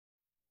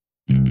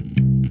Good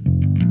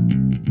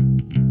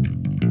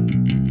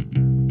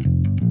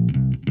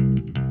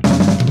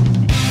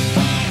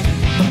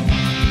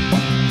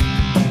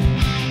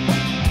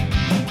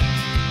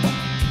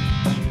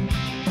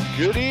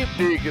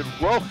evening and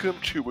welcome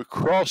to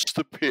Across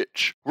the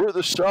Pitch. We're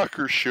the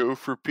soccer show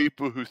for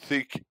people who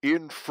think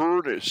in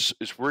furnace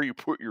is where you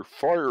put your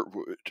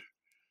firewood.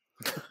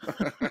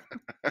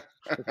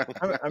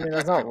 I mean,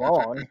 that's not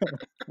wrong.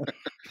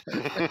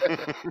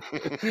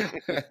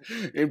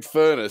 In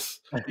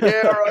fairness.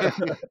 Yeah, right.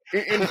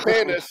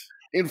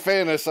 In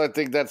fairness, I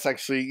think that's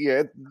actually,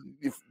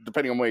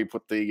 depending on where you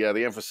put the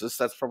emphasis,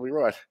 that's probably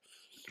right.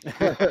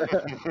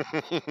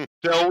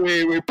 Now,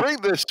 we bring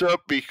this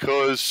up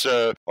because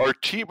our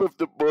team of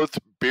the month,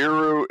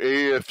 Barrow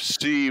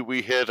AFC,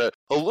 we had a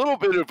little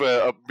bit of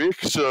a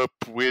mix-up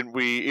when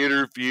we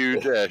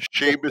interviewed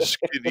Seamus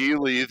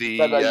Keneally. You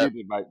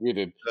did, mate. You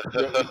did.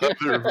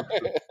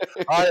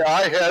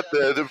 I had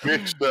the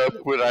mix-up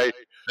when I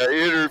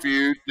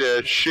interviewed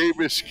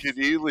Seamus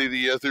Keneally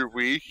the other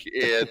week,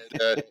 and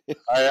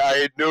I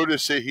had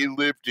noticed that he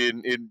lived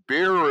in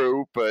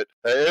Barrow, but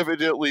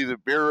evidently the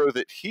Barrow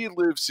that he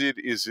lives in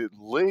is in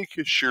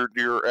Lancashire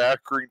near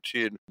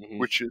Accrington,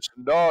 which is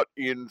not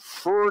in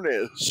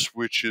Furness,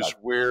 which is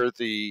where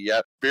the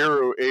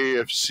Barrow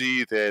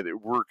AFC that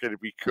we're going to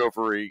be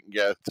covering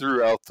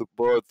throughout the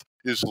month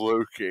is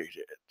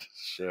located.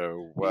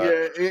 So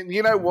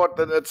you know what?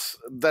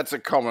 That's a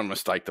common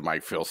mistake to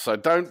make, Phil. So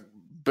don't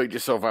beat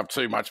yourself up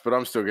too much, but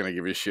I'm still going to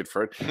give you shit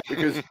for it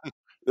because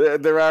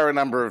there are a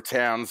number of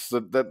towns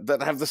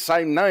that have the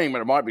same name,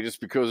 and it might be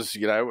just because,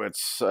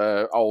 it's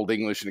Old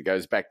English and it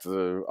goes back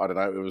to, I don't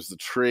know, it was the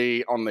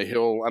tree on the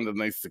hill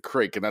underneath the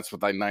creek, and that's what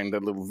they named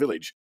their little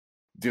village.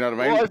 Do you know what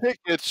I mean? Well, I think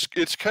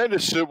it's kind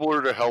of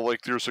similar to how,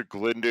 like, there's a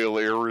Glendale,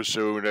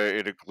 Arizona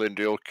and a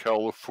Glendale,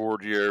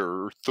 California,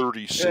 or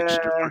 36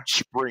 different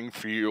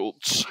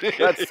Springfields.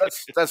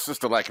 That's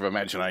just a lack of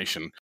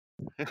imagination.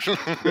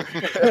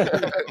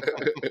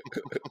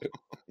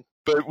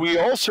 But we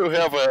also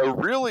have a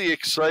really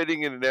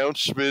exciting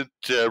announcement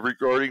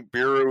regarding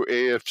Barrow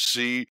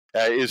AFC,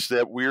 is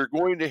that we are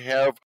going to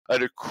have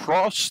an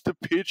Across the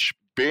Pitch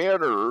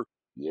banner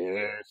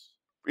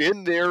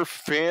in their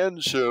fan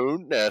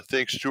zone,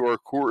 thanks to our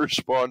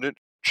correspondent,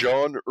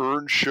 John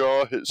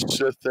Earnshaw has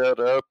set that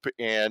up,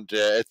 and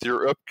at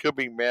their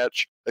upcoming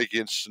match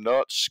against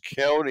Notts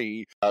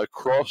County,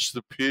 Across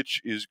the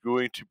Pitch is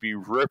going to be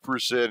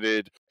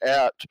represented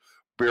at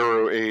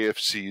Barrow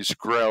AFC's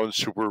grounds,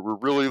 so we're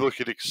really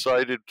looking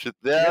excited to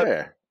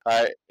that.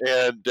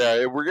 And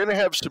we're going to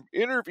have some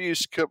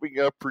interviews coming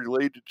up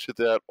related to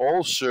that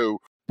also.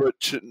 But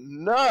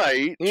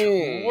tonight,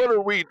 what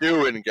are we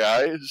doing,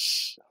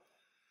 guys?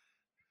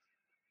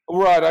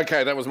 Right,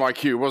 okay, that was my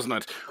cue, wasn't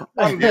it?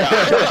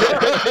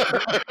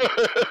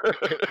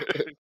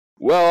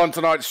 Well, on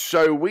tonight's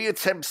show, we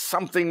attempt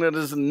something that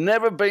has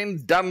never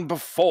been done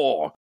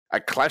before. A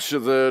clash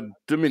of the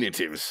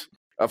diminutives.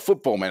 A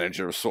football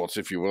manager of sorts,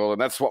 if you will, and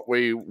that's what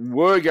we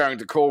were going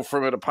to call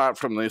from it, apart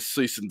from the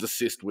cease and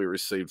desist we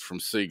received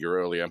from Seeger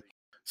earlier.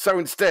 So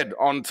instead,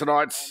 on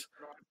tonight's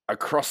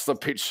Across the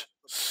Pitch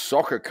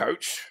Soccer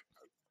Coach,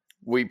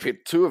 we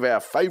pit two of our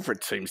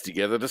favourite teams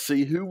together to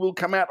see who will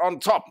come out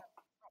on top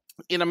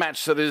in a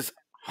match that is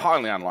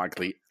highly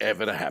unlikely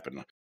ever to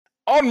happen.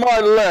 On my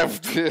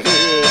left,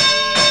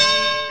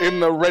 in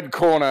the red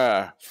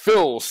corner,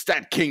 Phil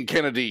Stat King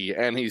Kennedy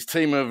and his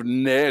team of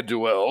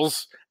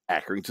ne'er-do-wells,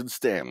 Accrington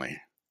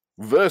Stanley,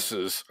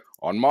 versus,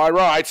 on my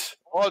right...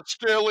 On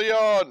Stanley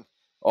on!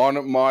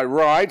 On my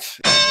right,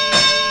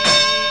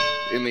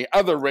 in the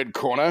other red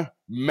corner,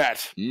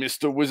 Matt,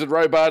 Mr. Wizard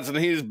Robards and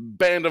his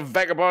band of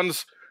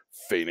vagabonds,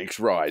 Phoenix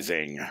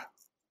Rising.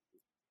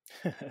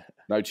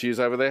 No cheers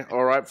over there?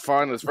 All right,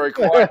 fine. It's very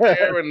quiet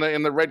there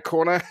in the red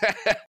corner.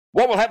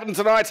 What will happen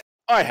tonight?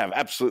 I have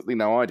absolutely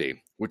no idea,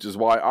 which is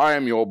why I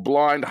am your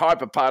blind,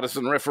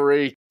 hyper-partisan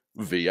referee,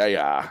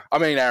 VAR. I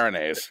mean, Arran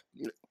Airs.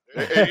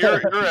 And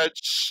you're at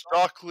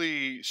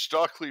Stockley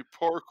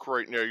Park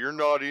right now. You're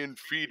not in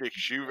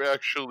Phoenix. You've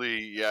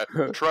actually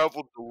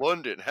traveled to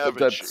London, haven't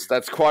you?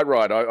 That's quite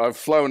right. I've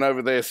flown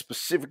over there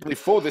specifically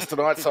for this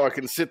tonight so I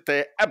can sit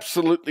there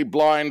absolutely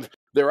blind.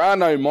 There are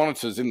no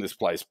monitors in this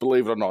place,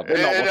 believe it or not. They're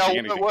not watching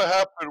anything. What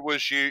happened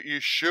was you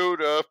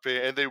showed up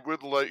and they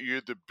wouldn't let you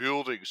in the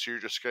building, so you're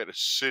just kind of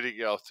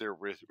sitting out there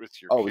with your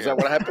camera. Is that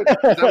what happened? Is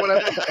that what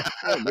happened?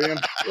 Oh,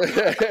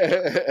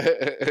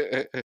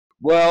 man.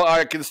 Well,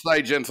 I can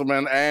say,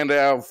 gentlemen, and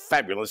our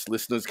fabulous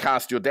listeners,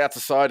 cast your doubts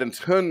aside and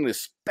turn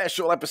this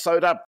special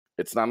episode up.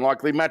 It's an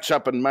unlikely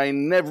matchup and may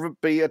never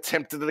be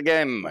attempted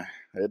again.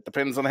 It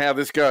depends on how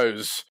this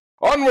goes.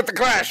 On with the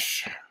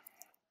clash!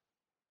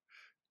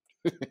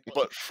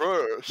 But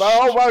first...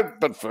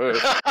 But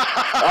first. Hey,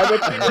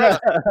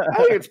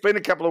 it's been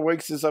a couple of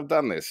weeks since I've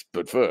done this.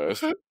 But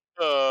first...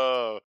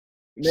 So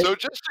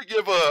just to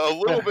give a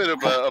little bit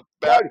of a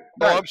back...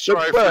 No, I'm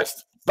sorry.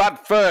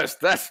 But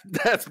first, that's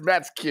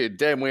Matt's kid.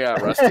 Damn, we are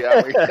rusty,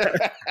 aren't we?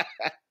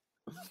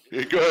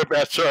 Go ahead,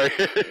 Matt. Sorry.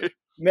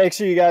 make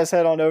sure you guys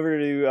head on over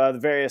to the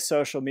various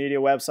social media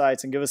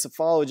websites and give us a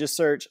follow. Just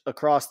search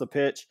Across the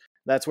Pitch.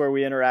 That's where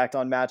we interact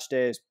on match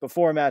days,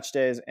 before match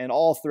days, and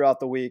all throughout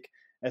the week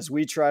as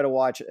we try to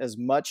watch as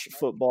much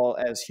football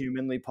as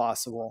humanly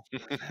possible.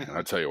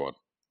 I tell you what,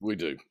 we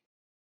do.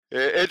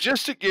 And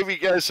just to give you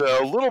guys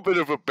a little bit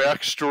of a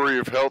backstory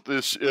of how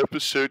this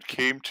episode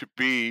came to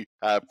be,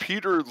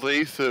 Peter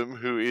Latham,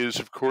 who is,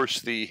 of course,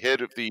 the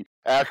head of the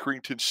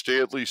Accrington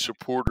Stanley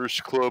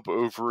Supporters Club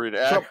over in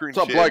Accrington.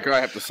 Top bloke,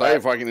 I have to say,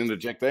 if I can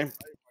interject there.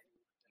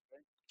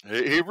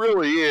 He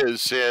really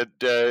is. And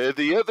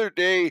the other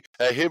day,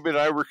 him and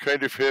I were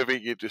kind of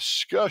having a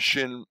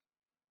discussion.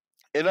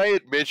 And I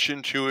had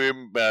mentioned to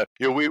him,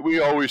 we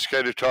always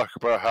kind of talk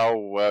about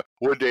how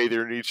one day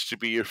there needs to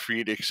be a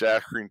Phoenix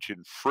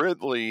Accrington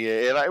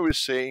friendly. And I was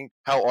saying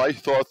how I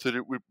thought that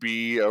it would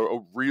be a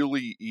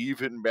really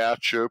even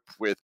matchup,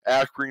 with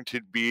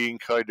Accrington being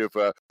kind of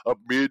a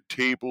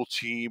mid-table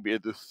team in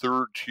the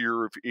third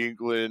tier of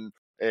England,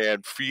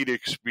 and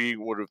Phoenix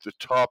being one of the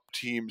top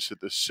teams in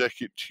the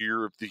second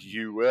tier of the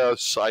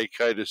U.S. I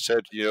kind of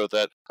said,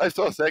 that I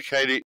thought that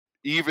kind of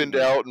evened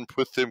out and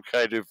put them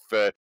kind of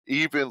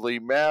evenly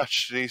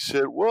matched. And he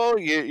said, well,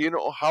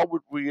 how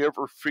would we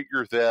ever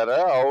figure that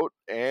out?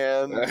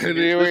 And this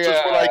is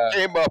what I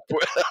came up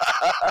with.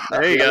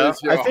 There you go.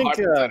 I think,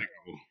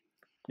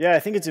 I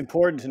think it's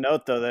important to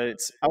note, though, that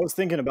I was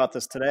thinking about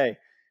this today.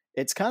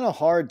 It's kind of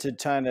hard to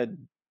kind of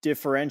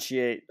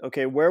differentiate,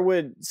 okay, where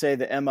would, say,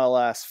 the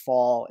MLS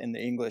fall in the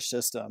English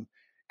system?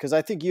 Because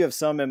I think you have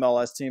some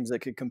MLS teams that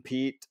could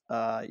compete,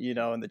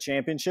 in the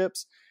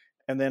championships.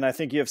 And then I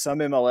think you have some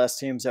MLS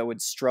teams that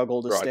would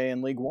struggle to stay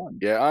in League One.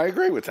 Yeah, I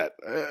agree with that.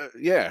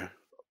 Yeah.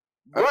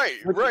 Right.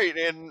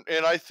 And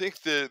I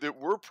think that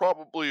we're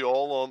probably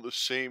all on the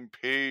same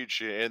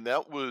page. And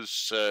that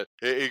was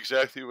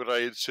exactly what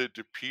I had said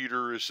to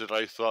Peter, is that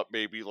I thought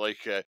maybe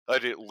like an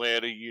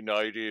Atlanta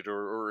United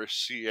or a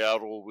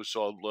Seattle was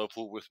on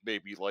level with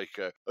maybe like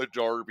a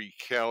Derby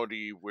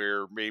County,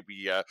 where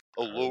maybe a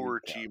lower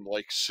team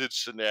like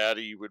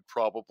Cincinnati would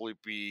probably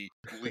be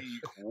League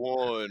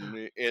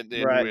One. And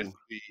then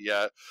with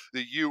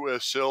the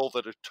USL,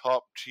 that a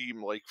top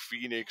team like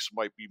Phoenix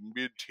might be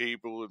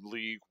mid-table in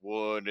League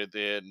One. And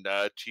then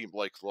a team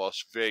like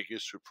Las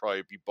Vegas would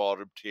probably be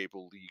bottom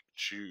table. League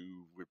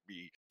Two would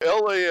be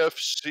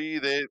LAFC.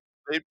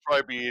 They'd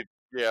probably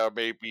be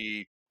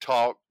maybe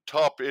top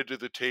end of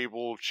the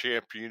table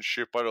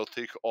championship. I don't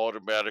think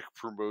automatic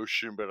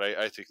promotion, but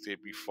I think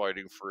they'd be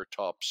fighting for a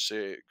top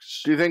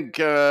six. Do you think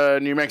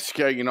New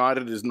Mexico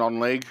United is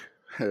non-league?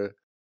 I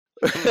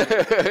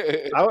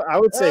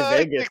would say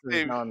Vegas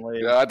is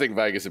non-league. Yeah, I think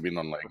Vegas would be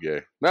non-league. Yeah,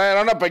 no,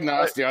 I'm not being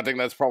nasty. I think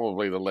that's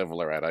probably the level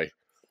they're at.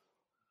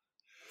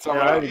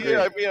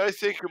 I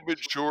think a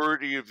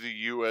majority of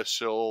the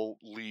USL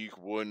League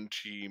One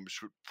teams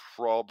would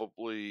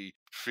probably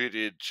fit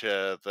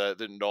into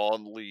the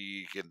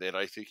non-league, and then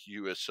I think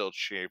USL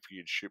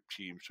Championship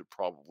teams would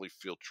probably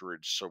filter in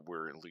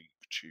somewhere in League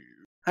Two.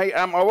 Hey,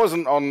 I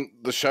wasn't on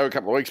the show a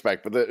couple of weeks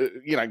back, but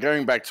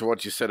going back to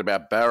what you said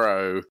about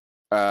Barrow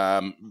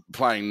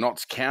playing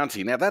Notts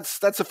County. Now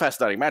that's a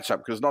fascinating matchup,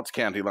 because Notts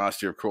County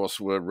last year, of course,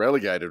 were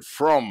relegated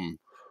from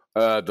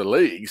the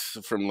leagues,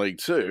 from League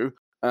Two.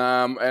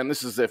 And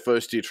this is their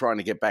first year trying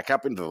to get back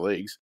up into the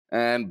leagues.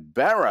 And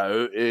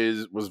Barrow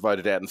was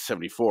voted out in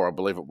 74, I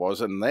believe it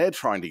was, and they're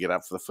trying to get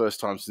up for the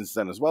first time since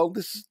then as well.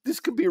 This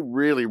could be a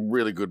really,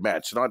 really good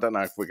match, and I don't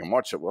know if we can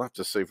watch it. We'll have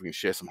to see if we can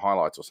share some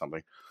highlights or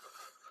something.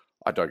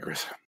 I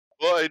digress.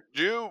 Well,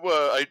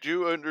 I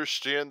do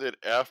understand that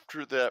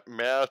after that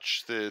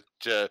match that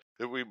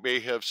we may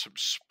have some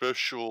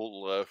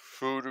special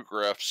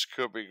photographs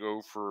coming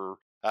over.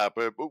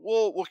 But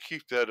we'll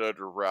keep that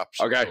under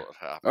wraps until it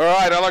happens. All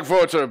right, I look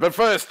forward to it. But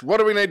first, what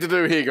do we need to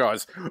do here,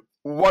 guys?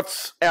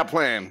 What's our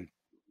plan?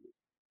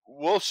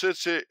 Well,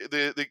 since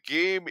the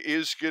game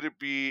is going to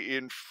be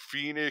in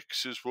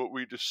Phoenix, is what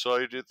we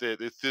decided,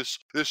 that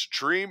this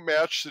dream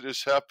match that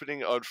is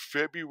happening on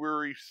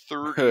February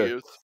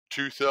 30th.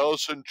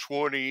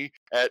 2020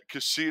 at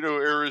Casino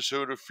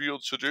Arizona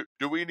Field. So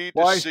do we need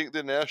to sing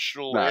the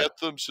national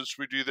anthem since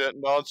we do that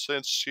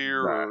nonsense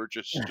here, or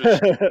just skip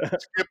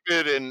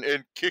it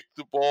and kick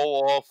the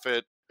ball off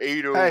at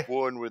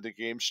 8:01 when the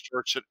game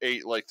starts at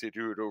 8 like they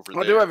do it over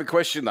there? I do have a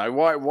question though.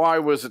 Why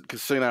was it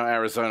Casino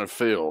Arizona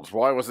Field?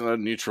 Why wasn't it a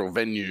neutral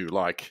venue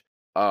like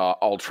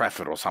Old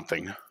Trafford or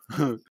something?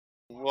 Well,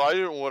 I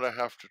didn't want to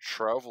have to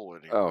travel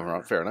anymore. Oh,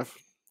 right, fair enough.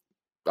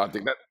 I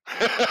think that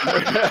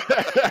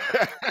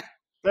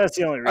that's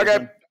the only reason.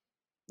 Okay.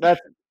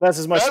 That's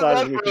as much thought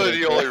as we could. That's really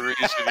the only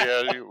reason.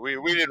 Yeah,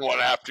 we didn't want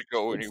to have to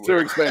go anywhere. It's too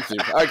expensive.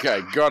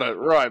 Okay, got it.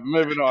 Right,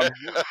 moving on.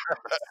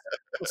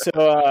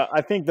 So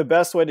I think the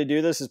best way to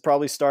do this is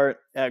probably start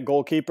at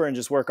goalkeeper and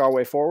just work our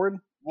way forward.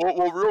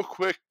 Well, real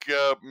quick,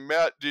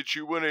 Matt, did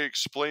you want to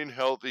explain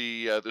how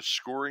the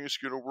scoring is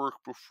going to work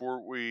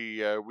before we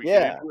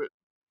get into it?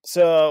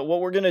 So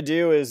what we're going to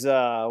do is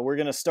we're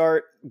going to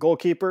start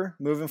goalkeeper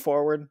moving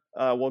forward.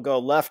 We'll go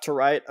left to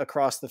right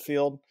across the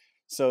field.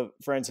 So,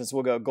 for instance,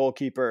 we'll go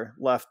goalkeeper,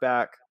 left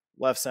back,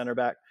 left center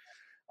back.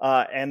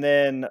 And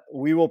then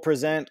we will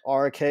present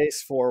our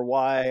case for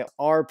why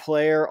our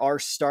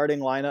starting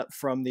lineup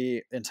from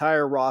the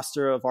entire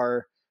roster of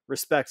our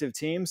respective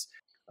teams,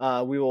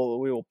 we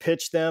will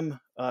pitch them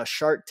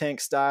Shark Tank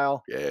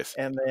style. Yes.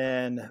 And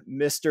then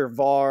Mr.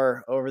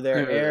 VAR over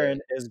there, Arran,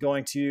 is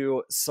going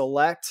to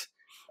select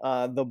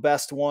the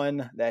best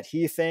one that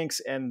he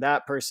thinks, and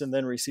that person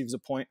then receives a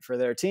point for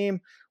their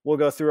team. We'll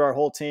go through our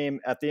whole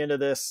team. At the end of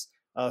this,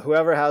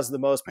 whoever has the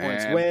most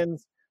points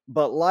wins.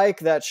 But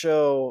like that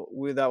show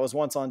that was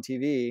once on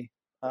TV,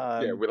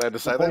 we're allowed to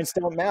say points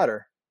don't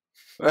matter.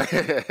 So,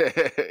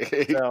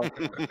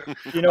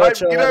 you know what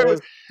show that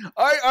is?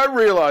 I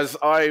realize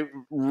I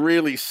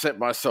really set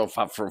myself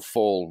up for a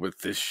fall with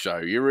this show.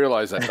 You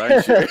realize that,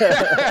 don't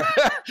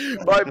you?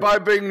 by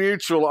being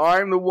neutral,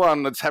 I'm the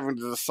one that's having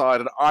to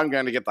decide, and I'm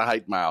going to get the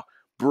hate mail.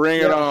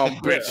 Bring it on,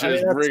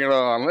 bitches. Bring it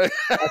on.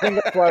 I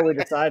think that's why we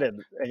decided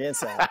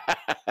against that,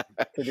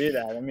 to do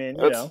that. I mean,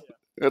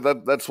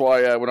 that's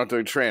why we're not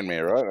doing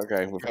Tranmere, right?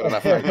 Okay, we've had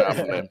enough hate mail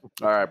from there.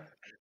 All right.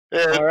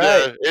 And, all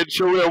right. And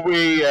so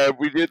we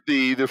did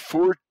the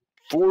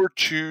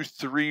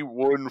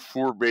 4-2-3-1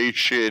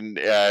 formation.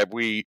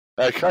 We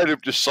kind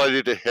of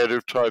decided ahead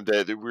of time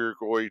that we were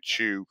going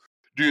to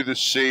do the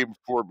same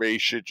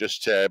formation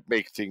just to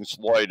make things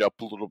line up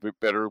a little bit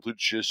better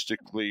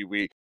logistically.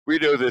 We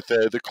know that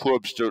the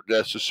clubs don't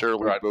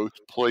necessarily both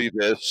play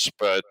this,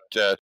 but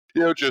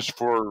just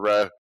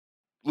for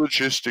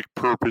logistic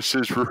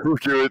purposes, we're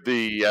doing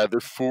the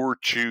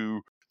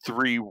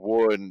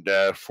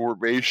 4-2-3-1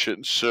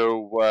 formation.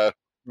 So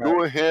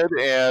go ahead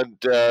and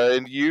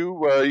you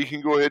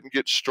can go ahead and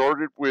get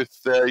started with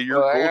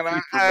your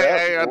goalkeeper.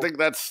 I think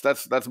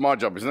that's my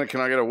job, isn't it? Can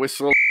I get a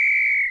whistle?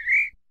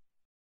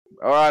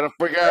 All right, off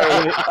we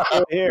go.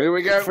 Here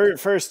we go.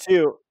 First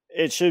two,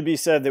 it should be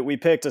said that we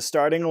picked a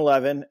starting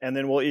 11, and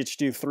then we'll each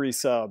do 3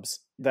 subs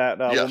that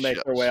will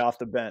make their way off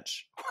the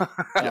bench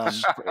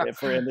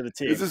for into the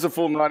team. This is a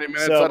full 90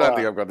 minutes. So, I don't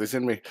think I've got this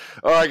in me.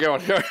 All right, go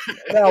on.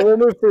 No, we'll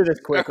move through this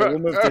quickly. All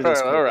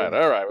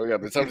right. We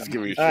got this. I'm just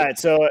giving you shit. All right,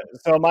 so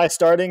am I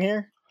starting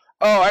here?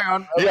 Oh, hang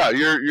on. Yeah,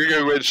 you're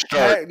going to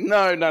start.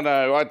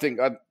 No. I think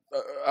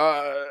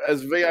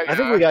as VAR, I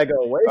think we got to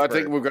go away. I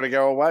think we've got to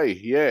go away.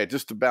 Yeah,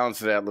 just to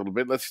balance it out a little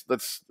bit. Let's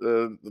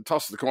the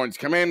toss of the coins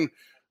come in.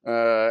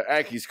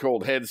 Aki's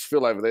called heads.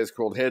 Phil over there's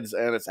called heads,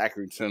 and it's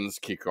Accrington's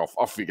kickoff.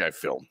 Off we go,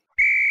 Phil.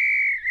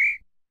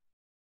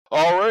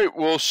 All right.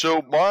 Well,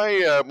 so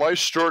my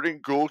starting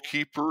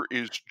goalkeeper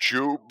is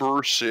Joe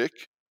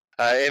Bursick,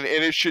 and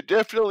it should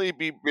definitely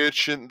be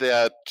mentioned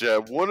that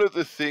one of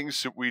the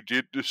things that we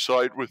did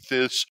decide with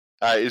this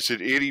is that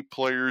any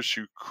players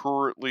who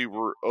currently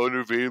were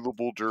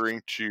unavailable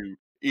due to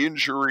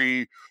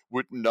injury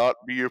would not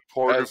be a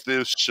part of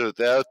this. So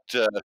that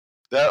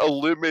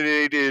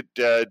eliminated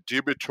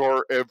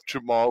Dimitar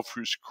Evtimov,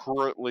 who's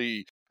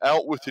currently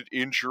out with an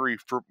injury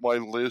from my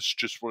list.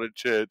 Just wanted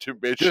to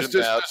mention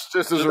that.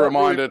 Just as a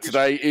reminder,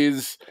 today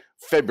is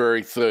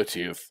February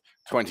 30th,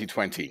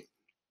 2020.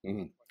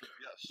 Mm-hmm.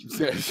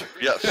 Yes,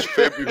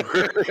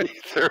 February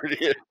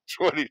 30th,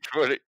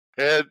 2020.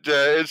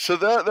 And so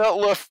that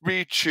left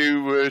me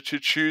to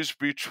choose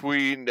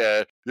between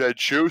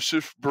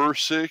Joseph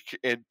Bursick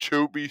and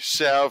Toby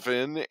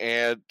Savin.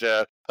 And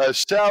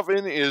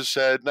Savin is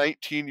a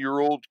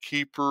 19-year-old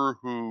keeper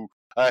who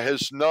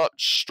has not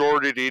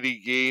started any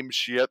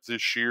games yet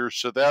this year.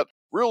 So that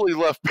really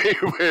left me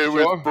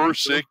with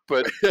Bursick,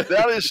 but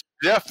that is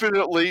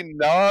definitely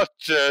not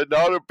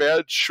a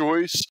bad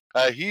choice.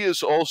 He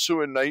is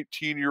also a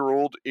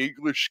 19-year-old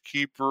English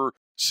keeper.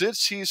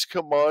 Since he's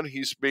come on,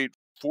 he's made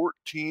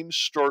 14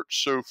 starts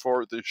so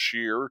far this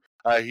year.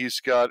 He's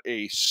got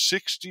a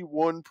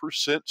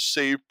 61%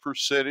 save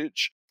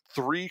percentage,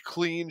 3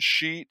 clean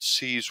sheets.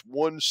 He's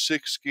won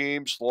 6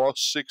 games,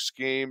 lost 6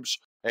 games,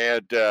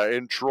 and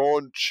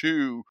drawn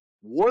 2.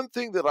 One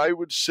thing that I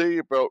would say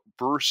about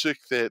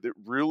Bursick that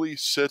really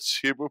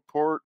sets him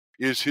apart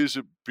is his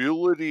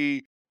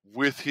ability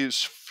with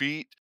his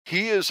feet.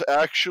 He has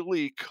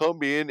actually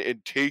come in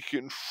and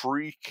taken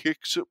free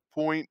kicks at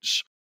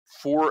points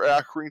for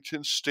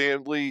Accrington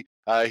Stanley.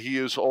 He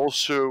has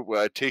also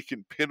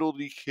taken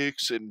penalty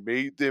kicks and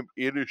made them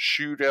in a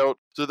shootout.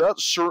 So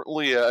that's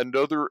certainly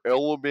another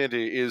element,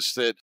 is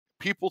that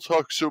people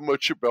talk so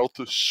much about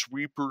the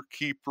sweeper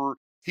keeper.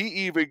 He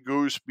even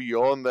goes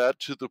beyond that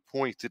to the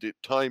point that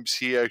at times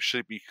he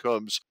actually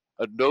becomes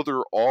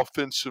another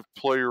offensive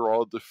player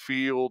on the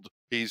field.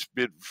 He's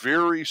been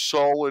very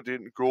solid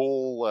in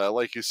goal.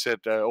 Like I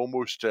said,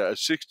 almost a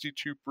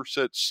 62%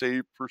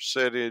 save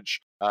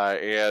percentage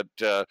and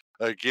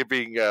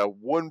giving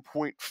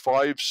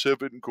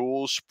 1.57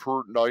 goals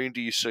per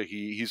 90. So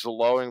he's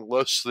allowing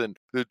less than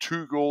the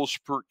 2 goals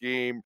per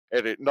game.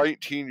 And at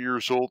 19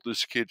 years old,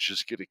 this kid's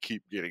just going to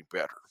keep getting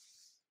better.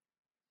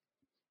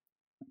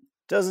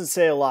 Doesn't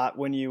say a lot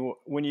when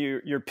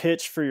your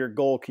pitch for your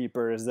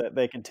goalkeeper is that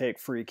they can take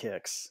free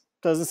kicks.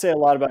 Doesn't say a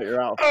lot about your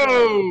outfit.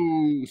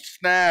 Oh,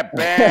 snap,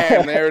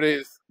 bam, there it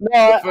is.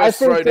 No, I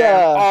think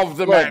throwdown of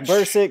the match.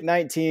 Bursic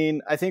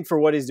 19. I think for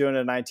what he's doing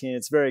at 19,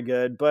 it's very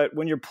good. But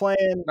when you're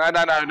playing, no,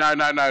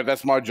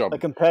 that's my job. A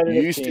competitive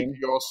you team. Stick to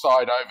your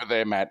side over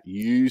there, Matt.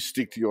 You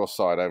stick to your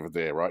side over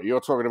there, right?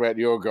 You're talking about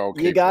your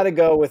goalkeeper. You got to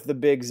go with the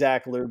big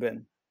Zach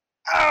Lubin.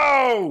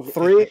 Oh,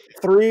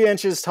 3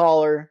 inches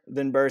taller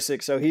than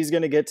Bursic, so he's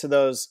going to get to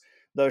those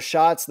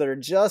shots that are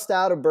just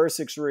out of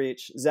Bursic's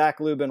reach. Zach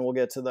Lubin will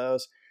get to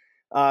those.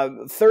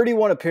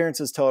 31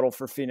 appearances total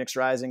for Phoenix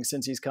Rising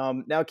since he's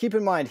come. Now, keep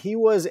in mind, he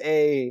was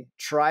a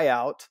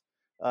tryout,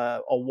 a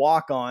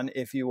walk-on,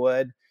 if you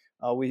would.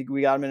 We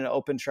got him in an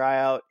open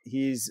tryout.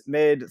 He's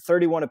made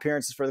 31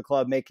 appearances for the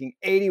club, making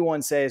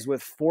 81 saves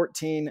with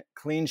 14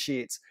 clean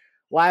sheets.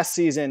 Last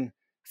season,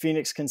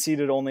 Phoenix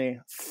conceded only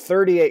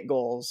 38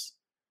 goals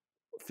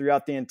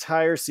throughout the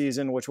entire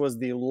season, which was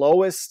the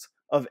lowest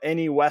of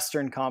any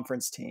Western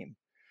Conference team.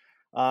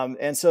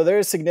 And so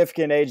there's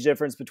significant age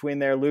difference between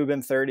there.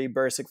 Lubin 30,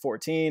 Bursic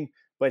 14,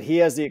 but he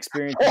has the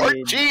experience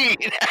 14.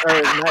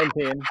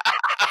 19.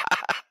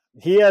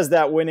 He has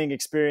that winning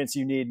experience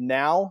you need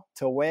now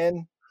to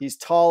win. He's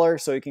taller,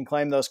 so he can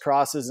claim those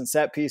crosses and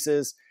set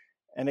pieces.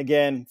 And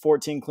again,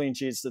 14 clean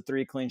sheets to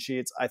 3 clean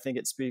sheets. I think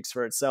it speaks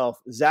for itself.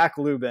 Zach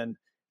Lubin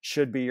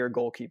should be your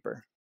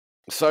goalkeeper.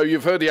 So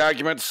you've heard the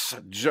arguments,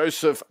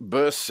 Joseph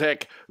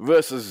Bursic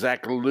versus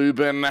Zach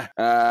Lubin.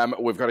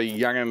 We've got a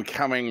young and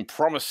coming,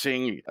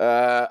 promising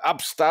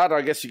upstart,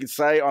 I guess you could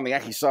say, on the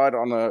Aki side.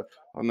 On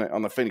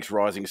the Phoenix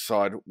Rising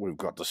side, we've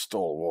got the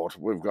stalwart.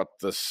 We've got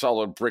the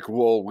solid brick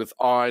wall with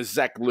eyes,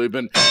 Zach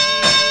Lubin.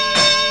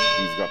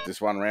 He's got this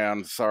one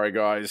round. Sorry,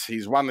 guys.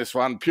 He's won this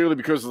one purely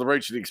because of the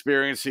reach and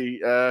experience.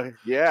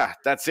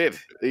 That's it.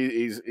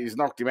 He's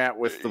knocked him out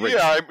with the reach.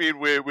 Yeah, I mean,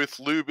 with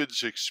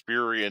Lubin's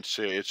experience,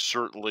 it's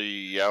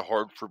certainly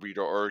hard for me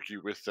to argue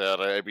with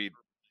that. I mean,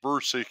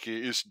 Bursic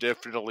is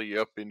definitely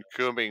up and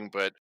coming,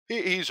 but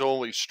he's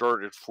only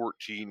started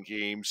 14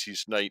 games.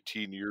 He's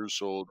 19 years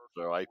old,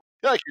 so I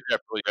can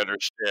definitely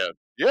understand.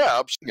 Yeah,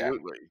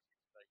 absolutely.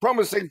 Yeah.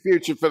 Promising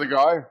future for the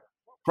guy.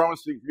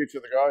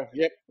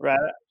 Yep. Right.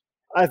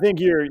 I think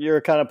you're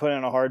kind of put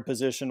in a hard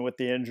position with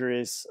the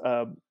injuries,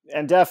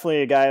 and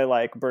definitely a guy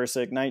like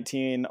Bursic,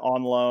 19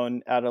 on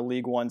loan at a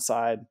League One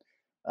side.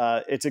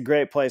 It's a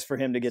great place for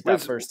him to get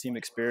that first team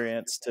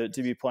experience to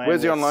be playing.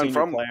 Where's he on loan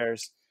from?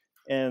 Players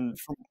and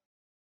from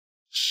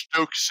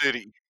Stoke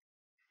City.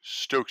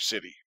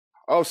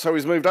 Oh, so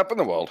he's moved up in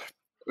the world.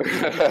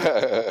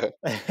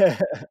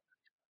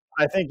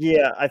 I think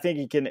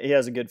he can. He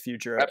has a good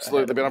future.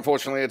 Absolutely, but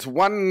unfortunately, it's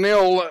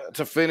 1-0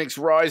 to Phoenix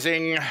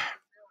Rising.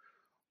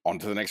 On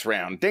to the next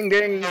round. Ding,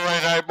 ding. All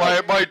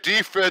right, my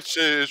defense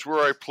is where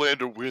I plan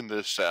to win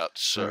this at.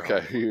 So.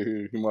 Okay,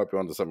 you might be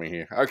onto something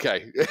here.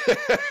 Okay.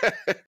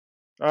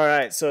 All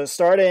right, so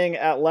starting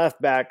at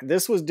left back,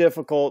 this was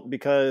difficult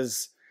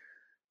because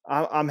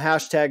I'm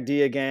hashtag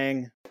Dia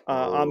Gang.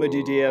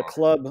 Amadou Dia,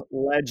 club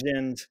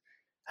legend,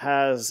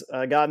 has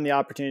gotten the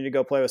opportunity to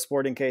go play with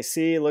Sporting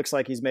KC. Looks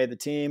like he's made the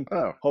team.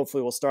 Oh.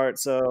 Hopefully we'll start.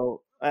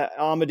 So,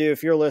 Amadou,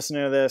 if you're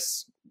listening to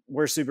this,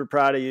 we're super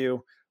proud of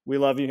you. We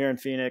love you here in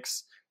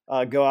Phoenix.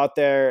 Go out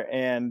there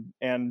and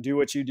do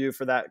what you do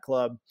for that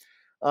club.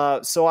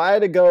 So I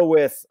had to go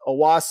with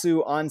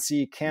Owasu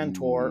Ansi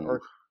Cantor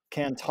or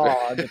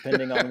Canta,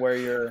 depending on where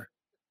you're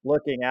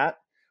looking at.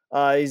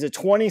 He's a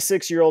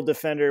 26-year-old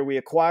defender. We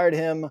acquired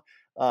him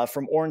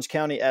from Orange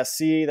County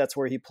SC. That's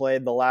where he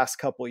played the last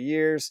couple of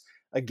years.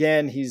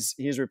 Again,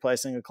 he's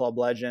replacing a club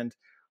legend.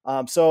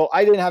 So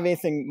I didn't have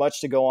anything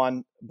much to go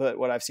on but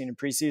what I've seen in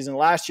preseason.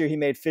 Last year, he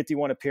made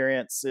 51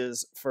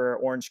 appearances for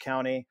Orange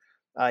County.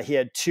 He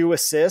had 2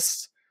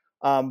 assists,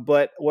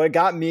 but what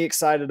got me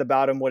excited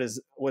about him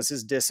was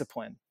his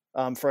discipline.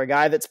 For a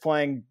guy that's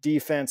playing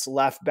defense,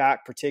 left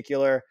back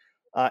particular,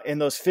 in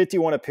those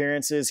 51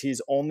 appearances, he's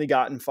only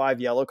gotten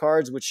 5 yellow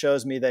cards, which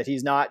shows me that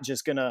he's not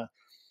just going to,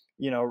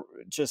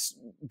 just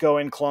go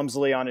in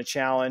clumsily on a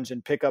challenge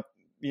and pick up,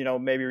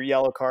 maybe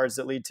yellow cards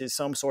that lead to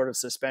some sort of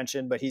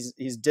suspension, but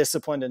he's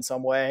disciplined in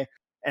some way.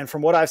 And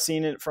from what I've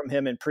seen from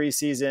him in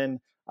preseason,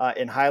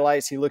 in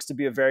highlights, he looks to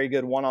be a very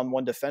good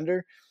one-on-one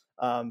defender.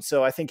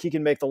 So I think he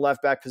can make the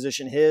left back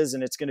position his,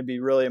 and it's going to be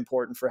really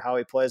important for how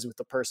he plays with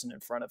the person in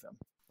front of him.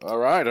 All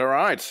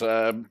right.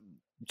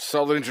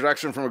 Solid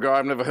introduction from a guy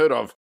I've never heard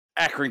of,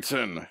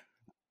 Accrington.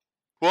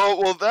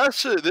 Well,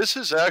 this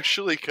is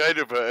actually kind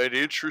of an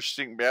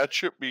interesting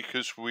matchup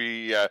because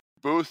we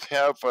both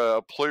have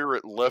a player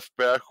at left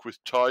back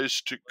with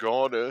ties to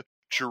Ghana,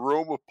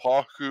 Jerome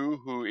Opoku,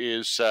 who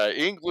is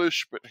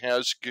English but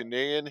has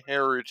Ghanaian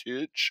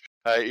heritage,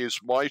 is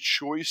my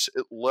choice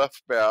at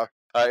left back.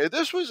 And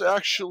this was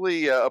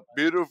actually a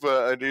bit of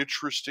an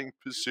interesting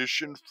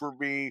position for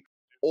me,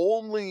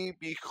 only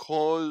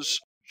because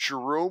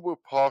Jerome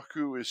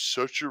Opoku is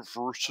such a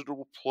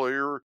versatile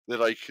player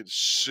that I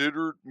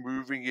considered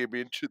moving him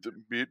into the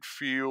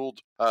midfield.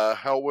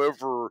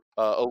 However,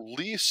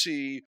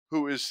 Elise,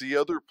 who is the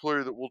other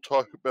player that we'll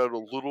talk about a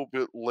little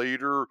bit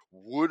later,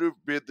 would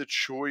have been the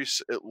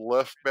choice at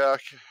left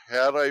back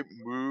had I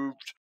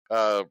moved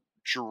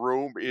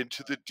Jerome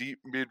into the deep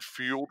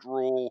midfield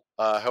role.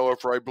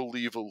 However, I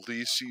believe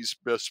Elise's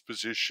best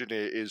position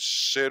is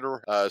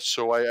center.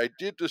 So I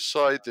did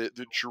decide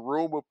that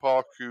Jerome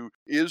Opoku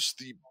is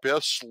the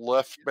best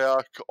left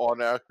back on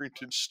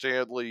Accrington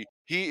Stanley.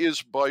 He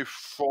is by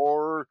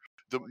far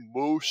the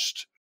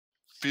most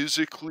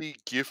physically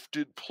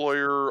gifted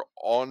player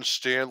on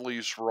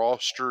Stanley's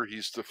roster.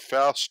 He's the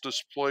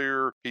fastest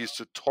player. He's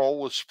the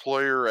tallest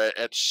player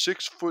at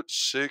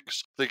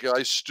 6'6". The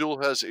guy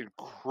still has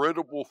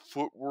incredible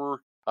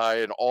footwork.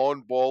 And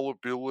on-ball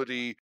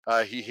ability.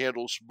 He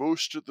handles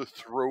most of the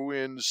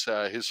throw-ins.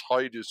 His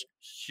height is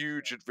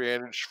huge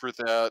advantage for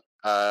that.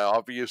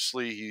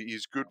 Obviously,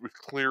 he's good with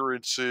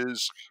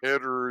clearances,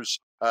 headers.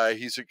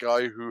 He's a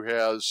guy who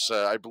has,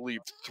 I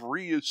believe,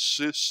 3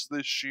 assists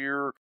this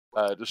year.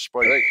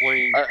 Despite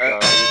playing. Ding, ding,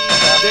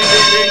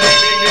 ding, ding,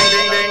 ding,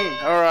 ding, ding.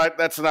 All right,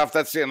 that's enough.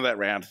 That's the end of that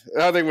round.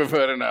 I think we've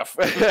heard enough.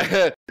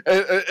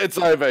 It's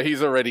over.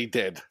 He's already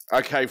dead.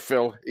 Okay,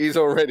 Phil. He's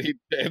already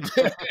dead.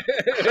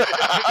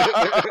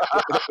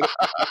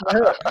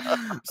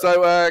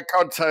 So,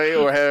 Conte,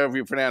 or however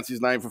you pronounce his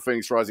name for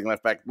Phoenix Rising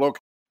left back. Look,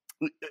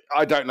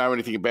 I don't know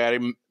anything about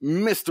him.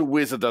 Mr.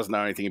 Wizard doesn't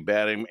know anything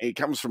about him. He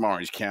comes from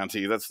Orange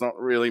County. That's not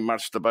really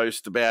much to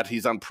boast about.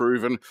 He's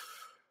unproven.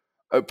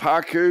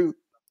 Opoku,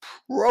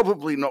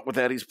 probably not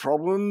without his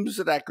problems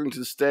at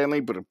Accrington Stanley,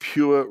 but a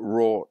pure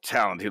raw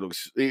talent.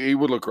 He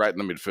would look great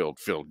in the midfield.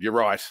 Phil, you're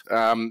right.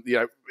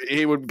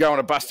 He would go on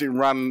a busting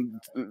run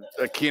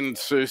akin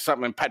to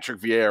something Patrick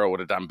Vieira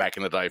would have done back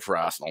in the day for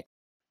Arsenal.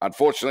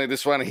 Unfortunately,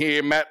 this one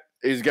here, Matt,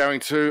 is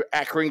going to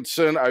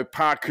Accrington.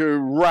 Opoku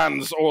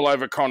runs all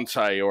over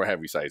Conte, or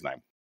however you say his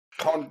name.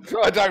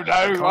 I don't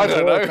know.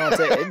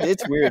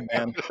 It's weird,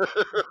 man.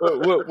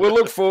 We'll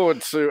look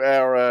forward to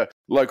our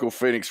local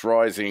Phoenix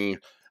Rising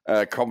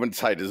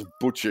commentators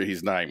butcher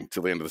his name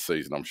till the end of the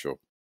season, I'm sure.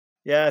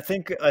 Yeah, I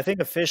think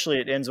officially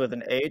it ends with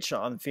an H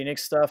on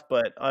Phoenix stuff,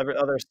 but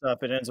other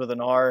stuff it ends with an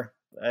R.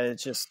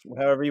 It's just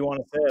however you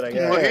want to say it, I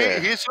guess.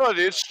 Well, he's on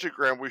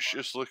Instagram. We should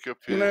just look up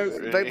his.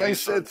 They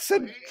said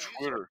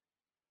Twitter.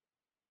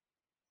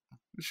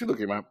 We should look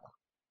him up.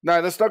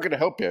 No, that's not going to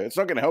help you. It's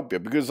not going to help you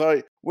because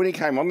when he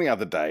came on the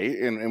other day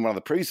in one of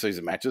the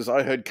preseason matches,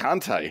 I heard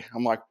Kante.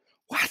 I'm like,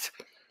 what?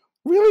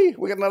 Really?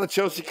 We got another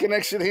Chelsea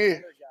connection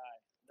here.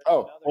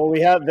 Oh,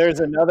 well, there's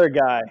another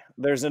guy.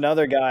 There's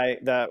another guy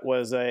that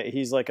was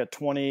he's like a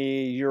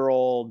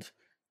 20-year-old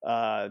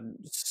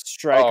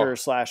striker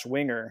 /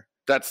 winger.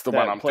 That's the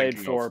one I'm played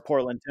thinking for of.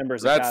 Portland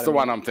Timbers. That's Academy, the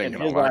one I'm thinking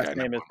of. His last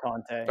name is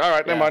Conte. All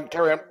right, never mind.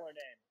 Carry on.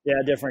 Yeah,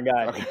 different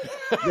guy. Okay.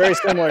 Very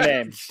similar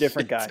name,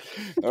 different guy.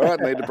 All right,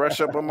 need to brush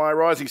up on my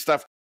Rising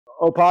stuff.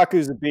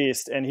 Opoku's a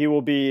beast, and he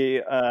will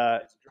be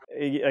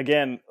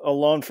again. A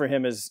loan for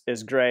him is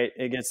great.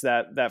 It gets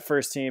that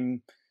first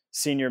team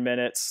senior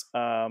minutes.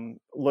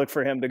 Look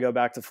for him to go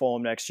back to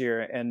Fulham next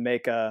year and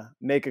make a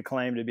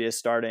claim to be a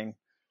starting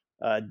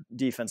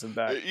defensive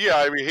back. Yeah,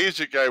 I mean he's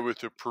a guy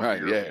with a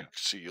Premier League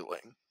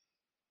ceiling.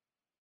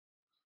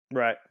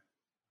 Right.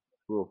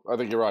 Cool. I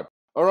think you're right.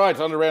 All right,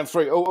 on to round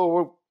 3.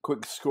 Oh,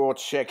 quick score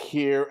check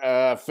here.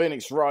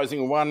 Phoenix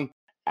Rising 1,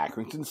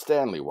 Accrington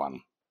Stanley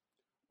 1.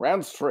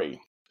 Round 3.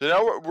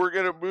 Now we're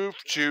going to move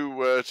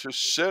to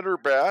center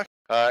back.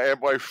 And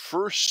my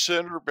first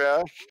center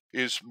back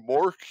is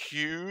Mark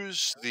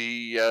Hughes,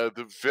 the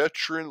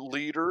veteran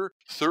leader,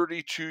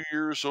 32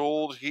 years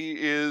old. He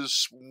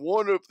is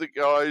one of the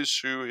guys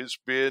who has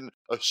been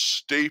a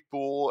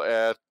staple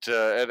at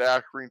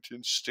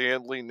Accrington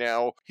Stanley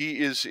now. He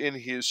is in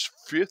his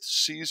 5th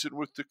season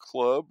with the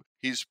club.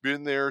 He's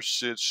been there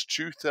since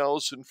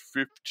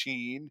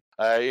 2015.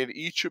 In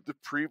each of the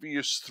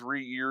previous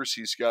 3 years,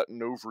 he's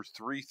gotten over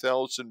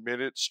 3,000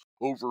 minutes,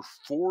 over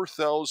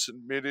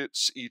 4,000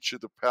 minutes each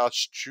of the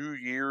past 2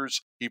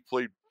 years. He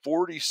played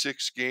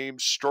 46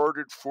 games,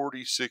 started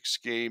 46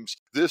 games.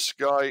 This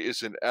guy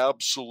is an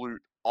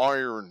absolute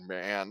Iron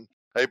Man.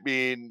 I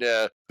mean,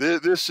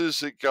 this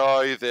is a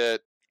guy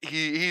that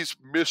he's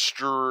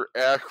Mr.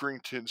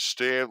 Accrington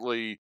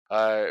Stanley.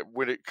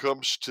 When it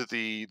comes to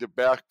the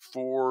back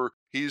four,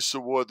 he's the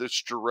one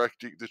that's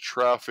directing the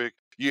traffic.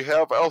 You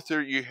have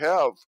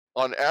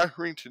on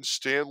Accrington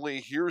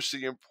Stanley, here's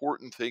the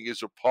important thing,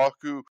 is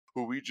Opoku,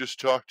 who we just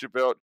talked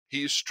about.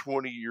 He's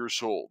 20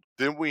 years old.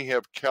 Then we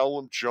have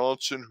Callum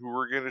Johnson, who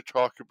we're going to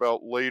talk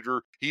about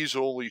later. He's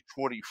only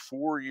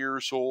 24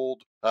 years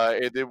old.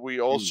 And then we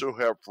also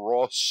have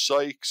Ross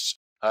Sykes.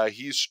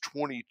 He's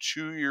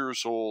 22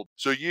 years old.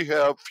 So you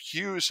have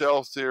Hughes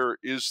out there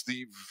is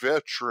the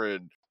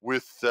veteran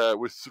with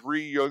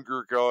 3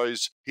 younger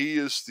guys. He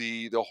is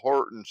the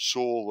heart and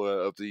soul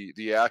of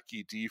the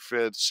Aki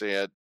defense,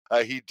 and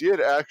he did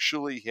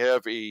actually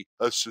have a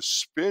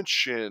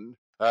suspension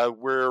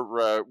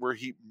where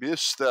he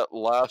missed that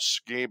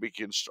last game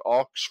against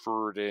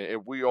Oxford,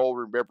 and we all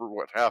remember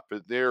what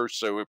happened there.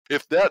 So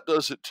if that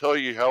doesn't tell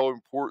you how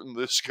important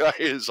this guy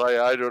is,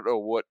 I don't know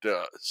what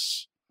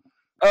does.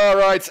 All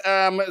right,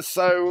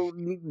 so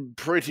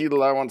pretty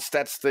low on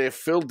stats there.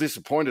 Phil,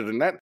 disappointed in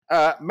that.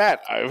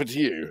 Matt, over to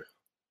you.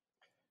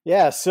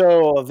 Yeah,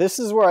 so this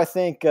is where I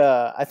think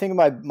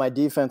my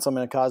defense, I'm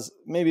going to cause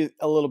maybe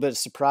a little bit of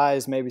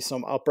surprise, maybe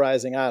some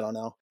uprising. I don't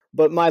know.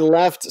 But my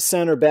left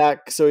center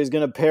back, so he's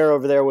going to pair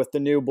over there with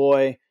the new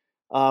boy,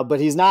 but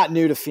he's not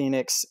new to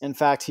Phoenix. In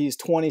fact, he's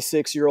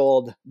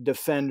 26-year-old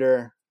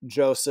defender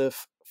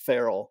Joseph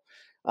Farrell.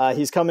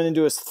 He's coming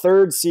into his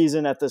third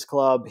season at this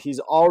club. He's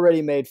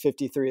already made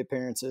 53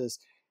 appearances.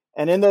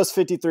 And in those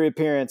 53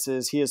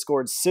 appearances, he has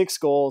scored 6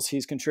 goals.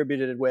 He's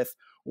contributed with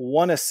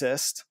 1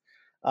 assist.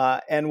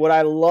 And what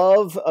I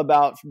love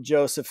about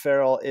Joseph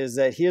Farrell is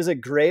that he has a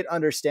great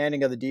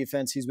understanding of the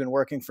defense. He's been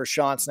working for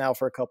Schantz now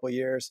for a couple of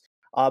years.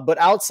 But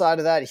outside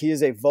of that, he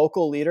is a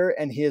vocal leader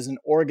and he is an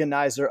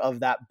organizer of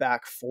that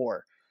back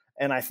four.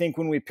 And I think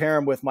when we pair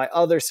him with my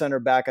other center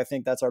back, I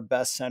think that's our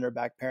best center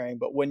back pairing.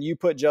 But when you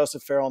put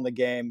Joseph Farrell in the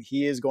game,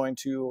 he is going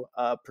to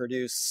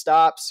produce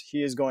stops.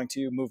 He is going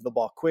to move the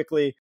ball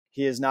quickly.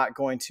 He is not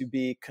going to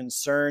be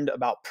concerned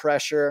about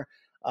pressure.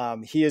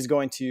 He is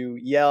going to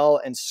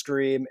yell and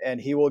scream, and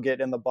he will get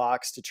in the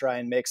box to try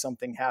and make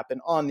something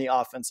happen on the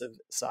offensive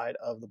side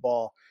of the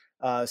ball.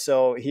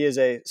 So he is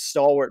a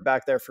stalwart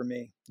back there for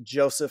me,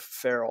 Joseph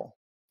Farrell.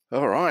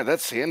 All right,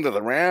 that's the end of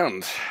the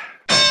round.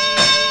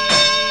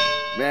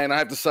 Man, I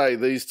have to say,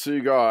 these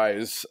two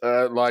guys,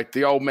 like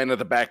the old men at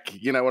the back,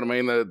 you know what I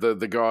mean?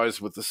 The guys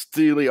with the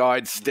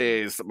steely-eyed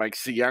stares that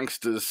makes the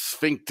youngsters'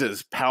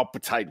 sphincters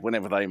palpitate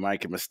whenever they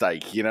make a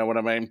mistake. You know what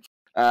I mean?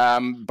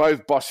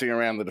 Both bossing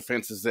around the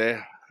defenses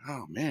there.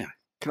 Oh, man.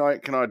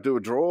 Can I do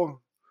a draw?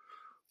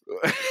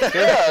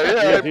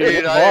 Yeah.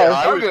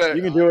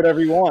 You can do whatever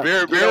you want.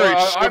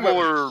 Very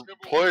similar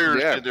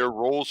players in their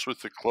roles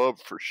with the club,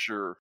 for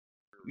sure.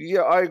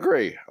 Yeah, I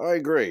agree.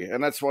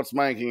 And that's what's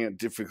making it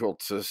difficult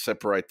to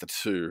separate the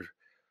two.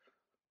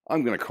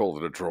 I'm going to call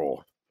it a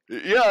draw.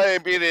 Yeah, I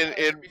mean,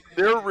 and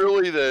they're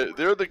really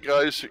they're the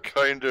guys that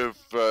kind of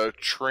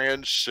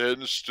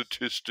transcend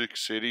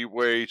statistics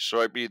anyway.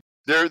 So I mean,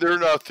 they're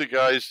not the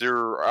guys that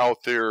are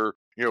out there,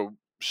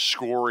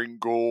 scoring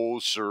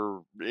goals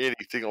or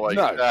anything like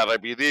that. I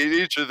mean,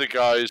 these are the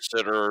guys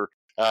that are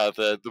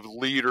the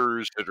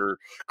leaders that are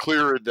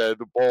clearing the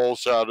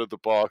balls out of the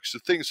box, the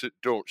things that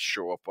don't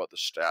show up on the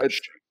stat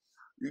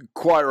sheet.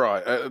 Quite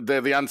right.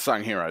 They're the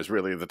unsung heroes,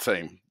 really, of the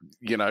team.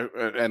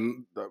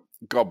 And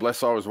God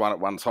bless, I was one at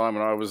one time,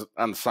 and I was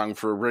unsung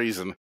for a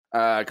reason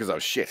because I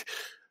was shit.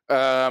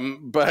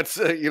 But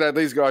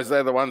these guys,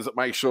 they're the ones that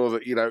make sure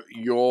that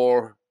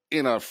you're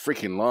in a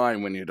freaking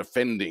line when you're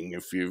defending.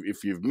 If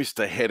you've missed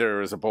a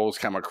header as a ball's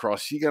come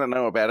across, you're going to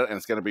know about it, and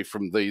it's going to be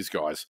from these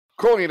guys.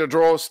 Calling it a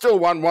draw, still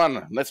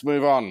 1-1. Let's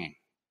move on.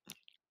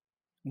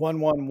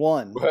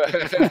 1-1-1.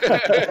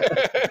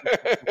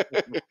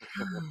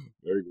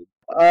 Very good.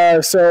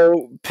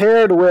 So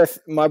paired with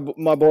my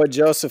boy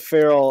Joseph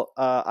Farrell,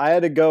 I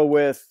had to go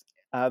with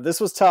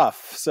this was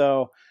tough.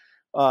 So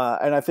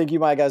and I think you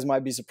guys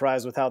might be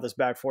surprised with how this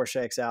back four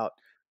shakes out.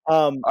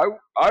 I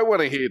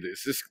want to hear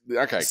this.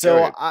 Okay.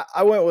 So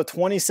I went with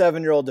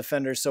 27-year-old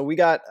defenders. So we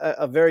got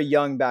a very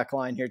young back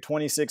line here,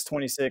 26,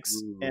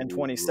 26, and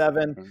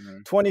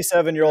 27.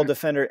 27-year-old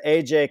defender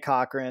AJ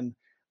Cochran,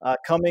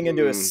 coming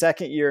into his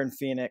second year in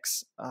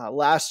Phoenix.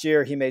 Last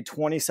year, he made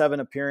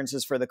 27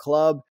 appearances for the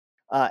club,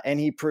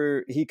 and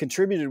he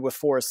contributed with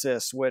 4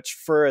 assists, which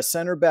for a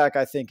center back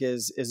I think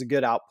is a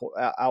good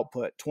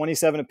output.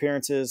 27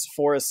 appearances,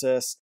 4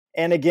 assists.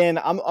 And again,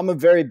 I'm a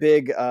very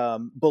big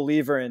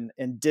believer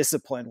in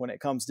discipline when it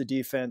comes to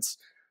defense.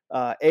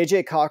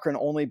 AJ Cochran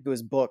only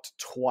was booked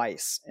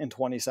twice in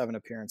 27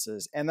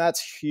 appearances, and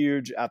that's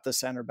huge at the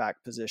center back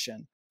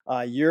position.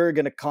 You're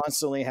going to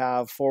constantly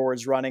have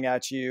forwards running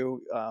at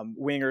you,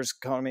 wingers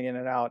coming in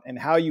and out, and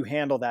how you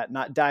handle that,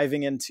 not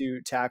diving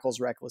into tackles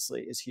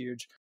recklessly, is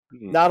huge.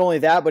 Not only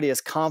that, but he is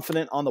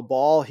confident on the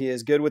ball. He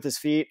is good with his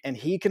feet, and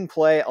he can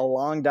play a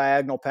long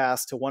diagonal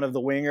pass to one of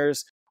the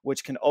wingers,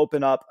 which can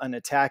open up an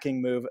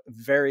attacking move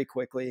very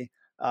quickly.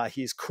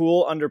 He's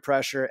cool under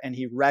pressure, and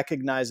he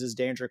recognizes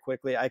danger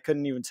quickly. I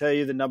couldn't even tell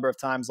you the number of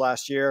times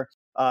last year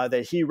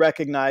that he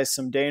recognized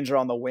some danger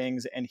on the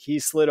wings, and he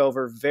slid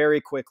over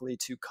very quickly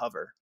to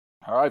cover.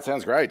 All right,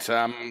 sounds great.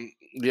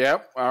 Yeah,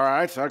 all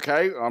right,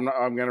 okay. I'm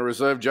going to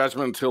reserve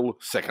judgment until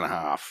second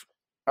half.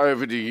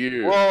 Over to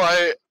you.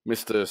 Well,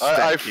 Mr.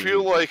 I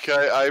feel like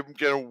I'm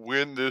going to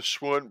win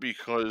this one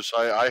because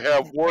I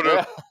have one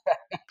of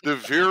the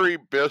very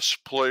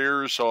best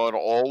players on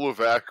all of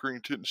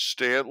Accrington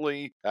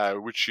Stanley,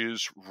 which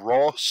is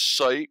Ross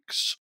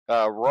Sykes.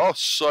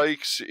 Ross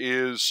Sykes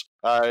is,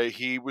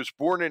 he was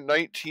born in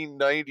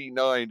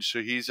 1999,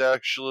 so he's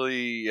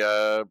actually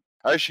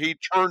he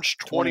turns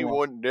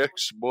 21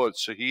 next month,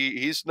 so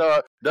he's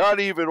not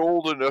even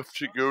old enough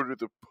to go to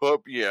the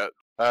pub yet.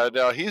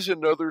 Now, he's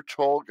another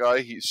tall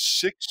guy. He's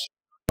 6.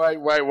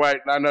 Wait.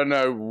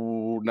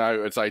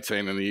 No, it's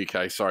 18 in the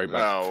UK. Sorry, but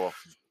no.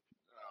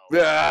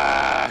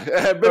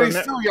 But he's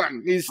still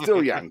young. He's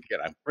still young.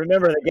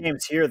 Remember, the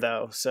game's here,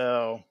 though,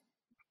 so.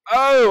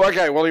 Oh,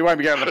 okay. Well, he won't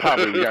be going to the pub.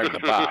 He'll be going to the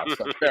bar.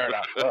 So fair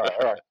enough. All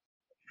right.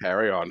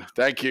 Carry on.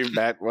 Thank you,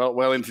 Matt.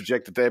 Well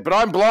interjected there. But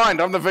I'm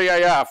blind. I'm the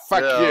VAR.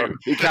 Fuck you.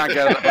 You can't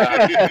go to the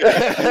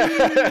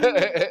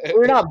bar.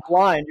 You're not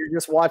blind. You're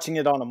just watching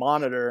it on a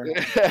monitor.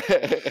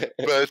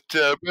 But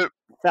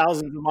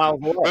thousands of miles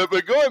away.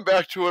 But going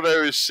back to what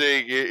I was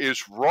saying,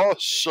 is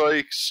Ross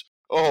Sykes.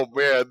 Oh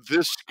man,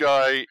 this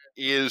guy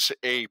is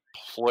a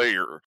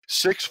player.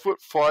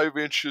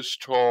 6'5"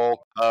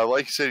 tall.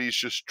 Like I said, he's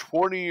just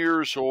 20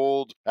 years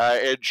old,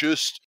 and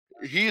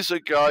he's a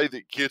guy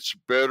that gets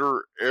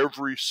better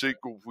every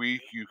single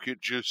week. You can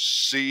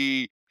just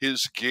see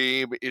his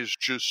game is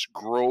just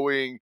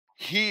growing.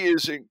 He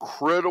is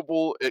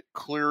incredible at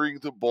clearing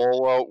the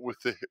ball out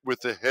with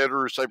the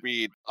headers. I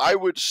mean, I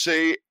would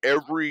say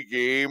every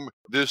game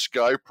this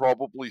guy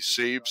probably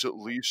saves at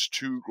least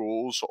 2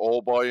 goals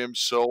all by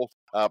himself.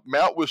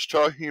 Matt was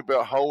talking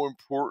about how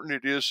important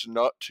it is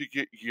not to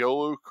get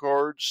yellow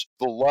cards.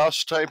 The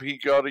last time he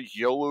got a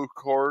yellow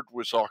card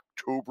was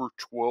October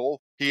 12th.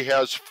 He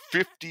has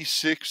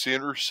 56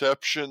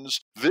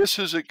 interceptions. This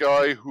is a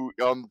guy who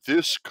on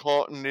this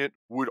continent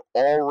would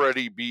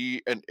already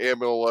be an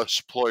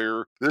MLS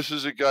player. This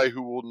is a guy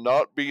who will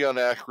not be on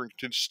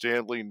Accrington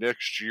Stanley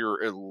next year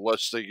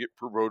unless they get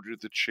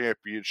promoted to the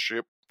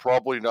championship.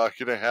 Probably not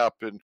going to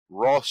happen.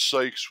 Ross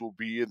Sykes will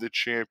be in the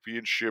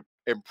championship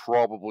and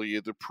probably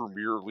in the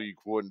Premier League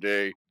one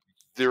day.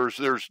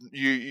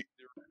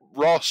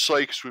 Ross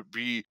Sykes would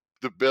be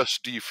the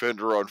best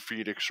defender on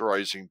Phoenix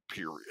Rising,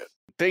 period.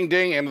 Ding,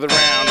 ding, end of the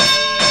round.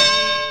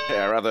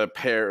 Our other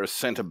pair of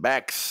centre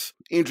backs.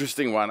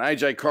 Interesting one.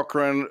 AJ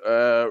Cochran,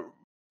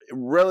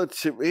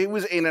 he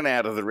was in and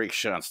out of the Rick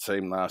Schantz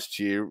team last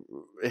year.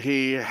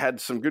 He had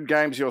some good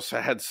games. He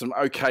also had some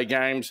okay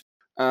games.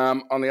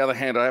 On the other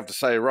hand, I have to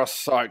say Ross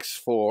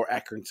Sykes for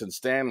Accrington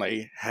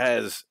Stanley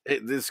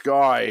this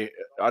guy,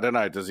 I don't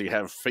know, does he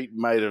have feet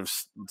made of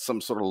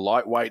some sort of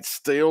lightweight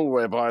steel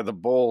whereby the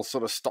ball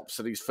sort of stops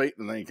at his feet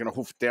and then you can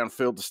hoof it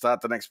downfield to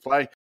start the next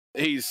play?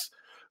 He's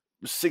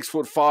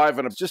 6'5"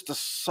 and just a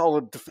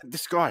solid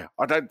this guy.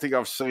 I don't think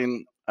I've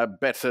seen a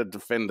better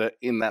defender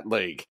in that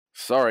league.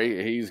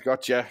 Sorry, he's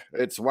got you.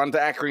 It's 1 to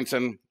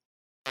Accrington.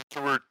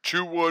 So we're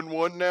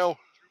 2-1-1 now?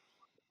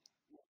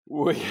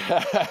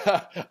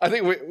 I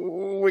think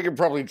we could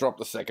probably drop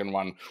the second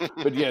one.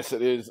 But yes,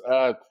 it is.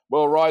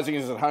 Rising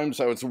is at home,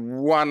 so it's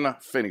 1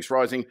 Phoenix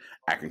Rising,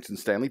 Accrington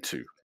Stanley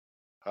 2.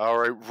 All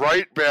right,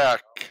 right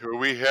back.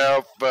 We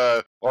have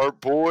our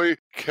boy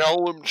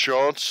Callum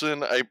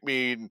Johnson. I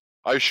mean,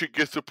 I should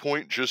get the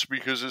point just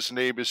because his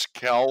name is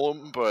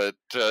Callum, but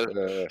I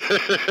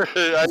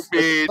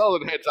mean,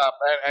 solid heads up.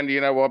 And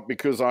you know what?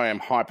 Because I am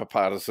hyper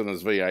partisan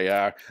as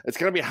VAR, it's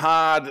going to be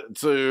hard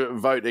to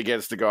vote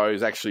against a guy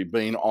who's actually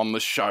been on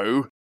the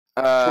show.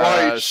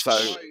 Right.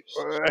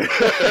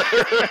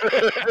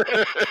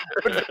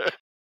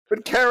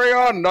 But carry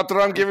on. Not that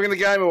I'm giving the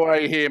game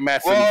away here,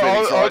 Matt.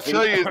 Well, I'll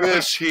tell you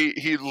this.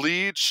 He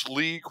leads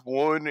League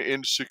One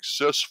in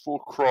successful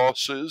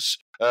crosses.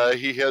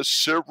 He has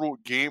several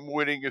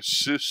game-winning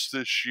assists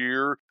this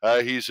year.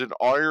 He's an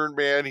Iron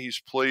Man. He's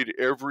played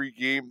every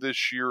game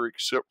this year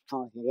except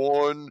for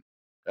one.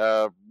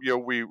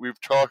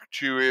 We've talked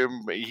to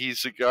him.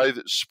 He's a guy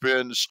that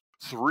spends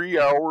 3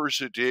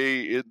 hours a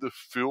day in the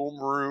film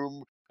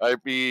room. I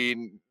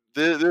mean,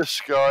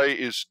 this guy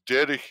is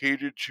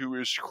dedicated to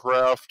his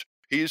craft.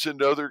 He's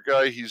another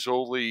guy. He's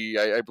only,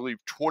 I believe,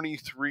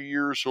 23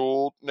 years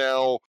old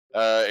now,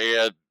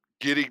 and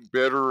getting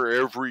better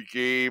every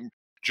game.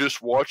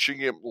 Just watching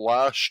him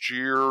last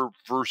year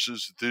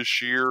versus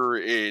this year,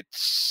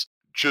 it's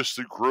just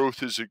the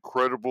growth is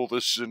incredible.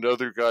 This is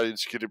another guy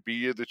that's going to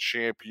be in the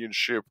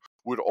championship,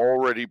 would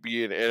already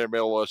be an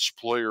MLS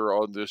player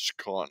on this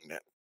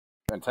continent.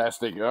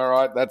 Fantastic. All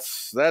right,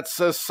 that's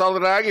a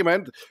solid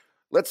argument.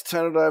 Let's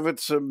turn it over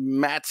to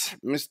Matt,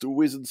 Mr.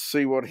 Wizard,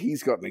 see what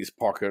he's got in his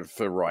pocket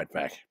for right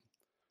back.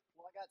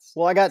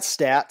 Well, I got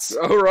stats.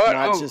 All right.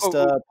 Not just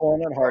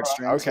pulling on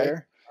heartstrings okay.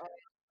 here.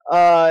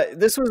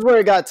 This was where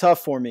it got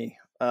tough for me.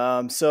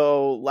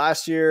 So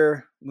last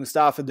year,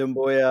 Mustafa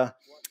Dumbuya,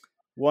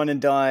 one and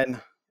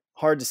done.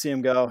 Hard to see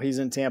him go. He's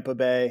in Tampa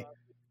Bay.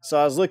 So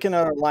I was looking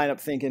at our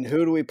lineup thinking,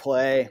 who do we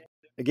play?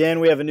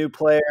 Again, we have a new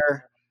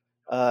player,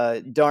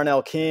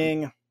 Darnell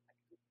King.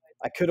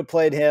 I could have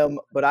played him,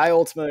 but I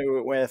ultimately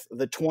went with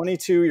the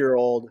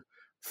 22-year-old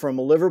from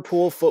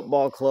Liverpool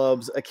Football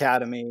Club's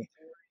academy,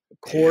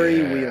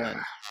 Corey Whelan.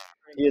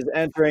 He is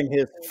entering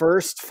his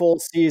first full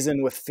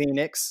season with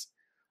Phoenix.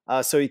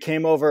 So he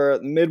came over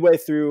midway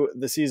through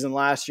the season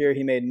last year.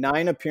 He made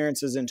 9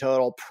 appearances in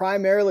total,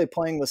 primarily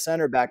playing the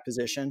center back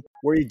position,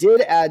 where he did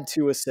add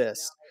 2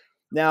 assists.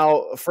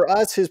 Now, for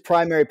us, his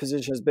primary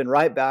position has been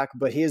right back,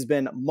 but he has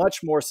been much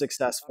more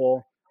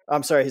successful.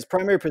 I'm sorry, his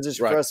primary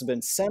position for us has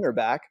been center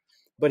back,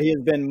 but he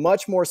has been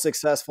much more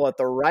successful at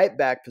the right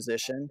back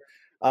position,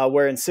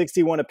 where in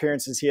 61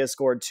 appearances, he has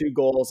scored 2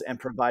 goals and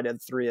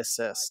provided 3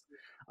 assists.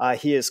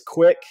 He is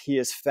quick. He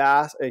is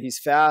fast. He's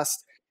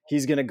fast.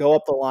 He's going to go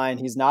up the line.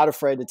 He's not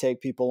afraid to take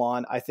people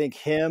on. I think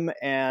him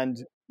and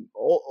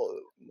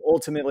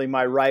ultimately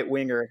my right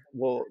winger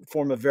will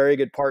form a very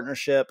good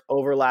partnership,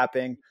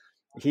 overlapping.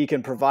 He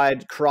can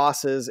provide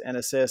crosses and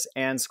assists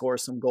and score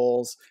some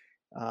goals.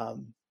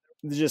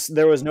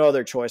 There was no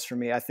other choice for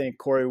me. I think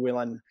Corey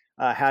Whelan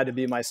had to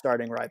be my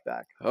starting right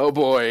back. Oh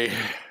boy,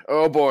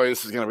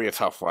 this is going to be a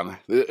tough one.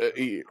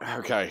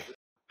 Okay,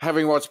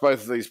 having watched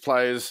both of these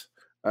players,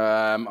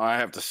 I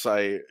have to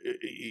say,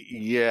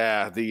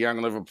 yeah, the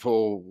young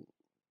Liverpool.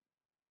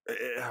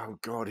 Oh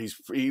God,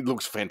 he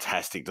looks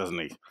fantastic, doesn't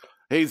he?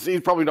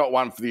 He's probably not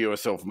one for the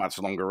USL for much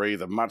longer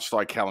either. Much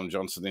like Callum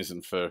Johnson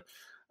isn't for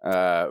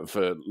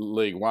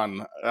League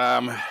One.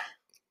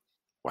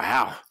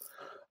 Wow.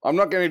 I'm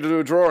not going to do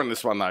a draw on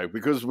this one, though,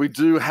 because we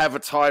do have a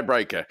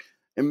tiebreaker.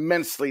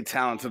 Immensely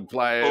talented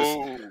players.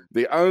 Oh.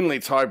 The only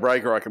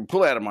tiebreaker I can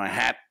pull out of my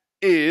hat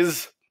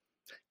is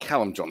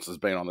Callum Johnson's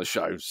been on the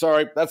show.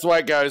 Sorry, that's the way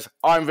it goes.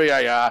 I'm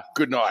VAR.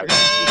 Good night.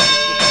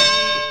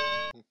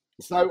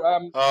 So,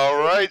 all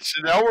right.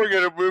 So now we're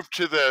going to move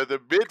to the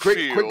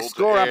midfield. Quick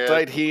score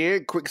update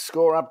here. Quick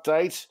score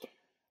update.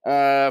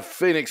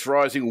 Phoenix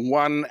Rising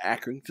 1,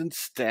 Accrington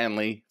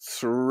Stanley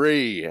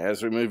 3.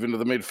 As we move into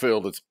the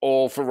midfield, it's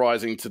all for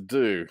Rising to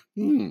do.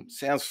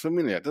 Sounds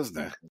familiar, doesn't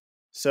it?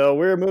 So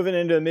we're moving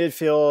into a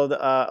midfield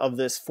of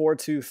this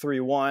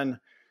 4-2-3-1,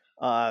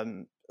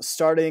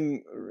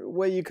 starting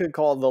what you could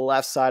call the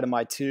left side of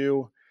my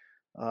 2.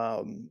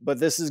 But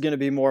this is going to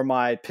be more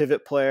my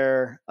pivot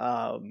player,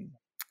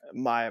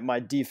 my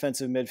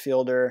defensive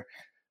midfielder,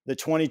 the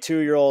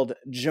 22-year-old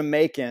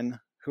Jamaican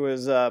who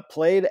has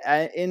played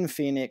in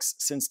Phoenix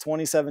since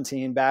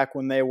 2017, back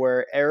when they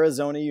were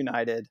Arizona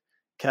United,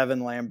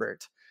 Kevin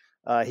Lambert.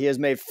 He has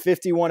made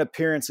 51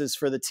 appearances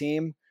for the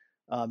team.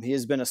 He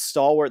has been a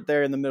stalwart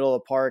there in the middle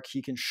of the park.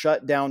 He can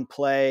shut down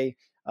play.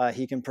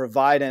 He can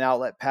provide an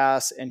outlet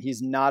pass, and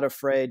he's not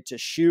afraid to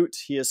shoot.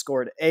 He has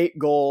scored 8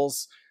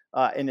 goals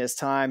in his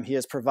time. He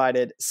has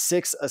provided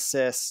 6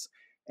 assists,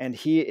 and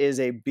he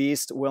is a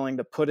beast, willing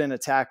to put in a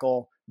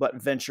tackle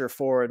but venture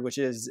forward, which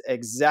is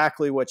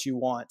exactly what you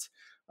want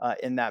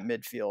in that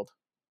midfield.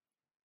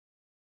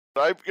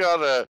 I've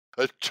got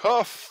a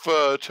tough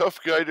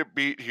guy to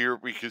beat here,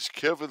 because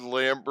Kevin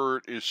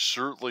Lambert is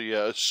certainly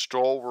a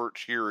stalwart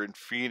here in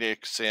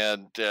Phoenix,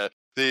 and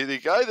the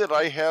guy that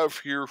I have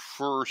here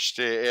first,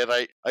 and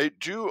I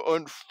do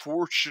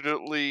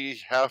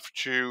unfortunately have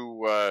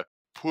to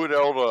put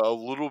out a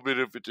little bit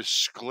of a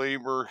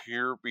disclaimer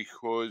here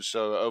because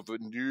of a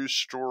news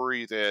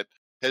story that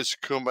has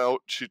come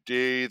out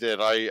today that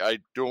I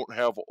don't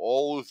have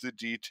all of the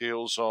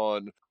details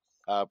on.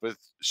 But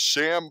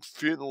Sam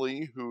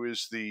Finley, who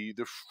is the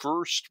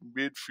first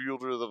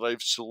midfielder that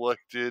I've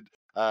selected,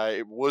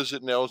 it was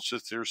announced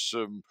that there's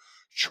some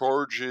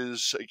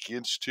charges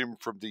against him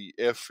from the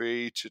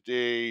FA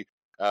today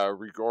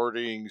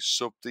regarding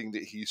something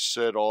that he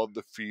said on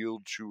the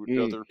field to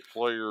another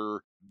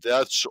player.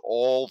 That's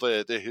all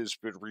that has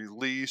been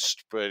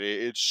released, but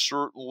it's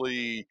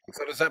certainly...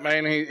 So does that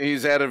mean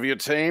he's out of your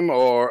team,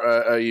 or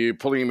are you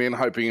pulling him in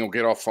hoping he'll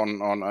get off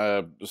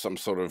on some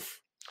sort of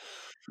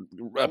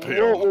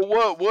appeal?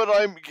 Well, what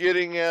I'm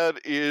getting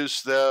at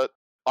is that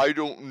I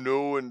don't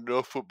know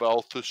enough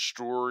about the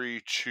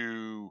story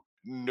to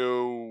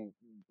know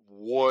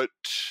what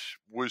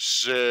was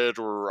said,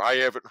 or I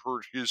haven't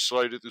heard his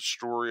side of the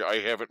story. I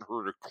haven't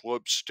heard a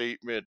club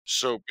statement.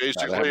 So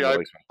basically,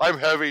 I'm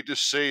having to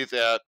say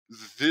that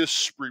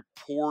this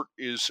report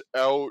is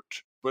out,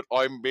 but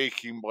I'm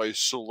making my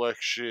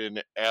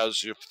selection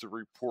as if the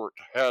report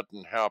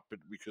hadn't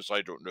happened because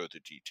I don't know the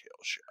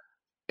details yet.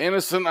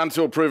 Innocent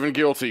until proven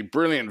guilty.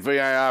 Brilliant.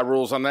 VAR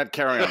rules on that.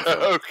 Carry on.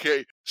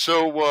 Okay.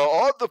 So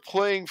on the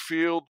playing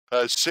field,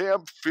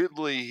 Sam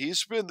Finley,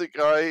 he's been the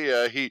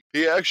guy, he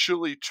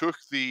actually took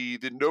the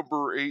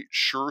number 8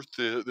 shirt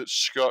that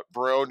Scott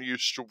Brown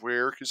used to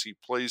wear, because he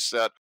plays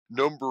that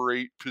number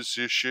 8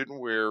 position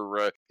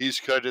where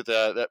he's kind of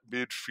that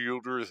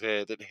midfielder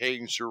that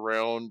hangs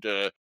around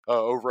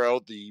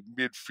around the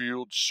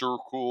midfield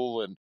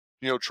circle and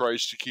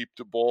tries to keep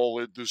the ball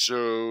in the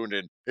zone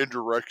and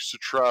directs the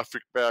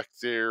traffic back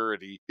there.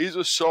 And he's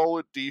a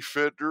solid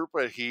defender,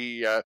 but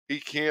he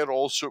can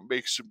also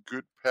make some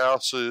good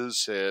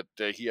passes.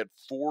 And he had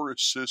 4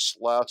 assists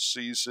last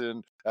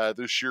season.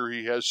 This year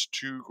he has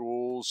 2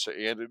 goals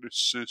and an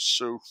assist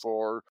so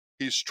far.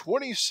 He's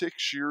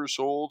 26 years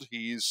old.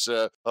 He's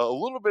a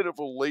little bit of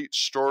a late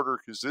starter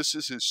because this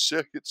is his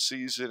second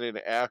season in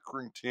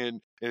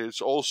Accrington, and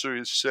it's also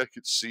his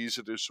second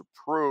season as a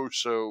pro.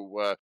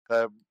 So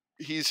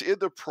he's in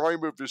the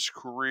prime of his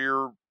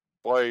career.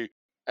 By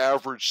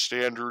average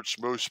standards,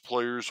 most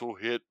players will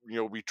hit,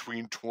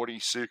 between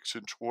 26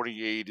 and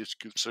 28 is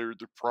considered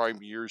the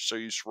prime year. So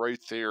he's right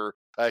there.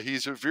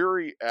 He's a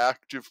very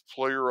active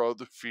player on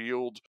the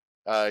field.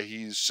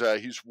 He's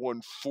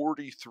won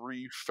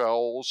 43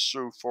 fouls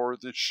so far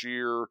this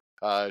year,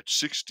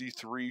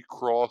 63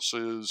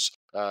 crosses.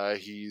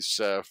 He's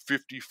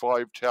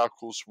 55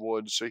 tackles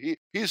won. So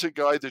he's a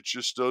guy that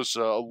just does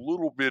a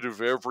little bit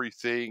of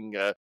everything.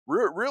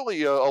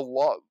 Really a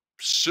lot.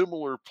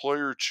 similar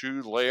player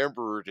to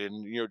Lambert,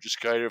 and just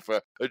kind of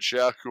a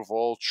jack of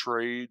all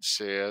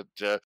trades.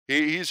 And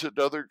he's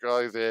another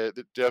guy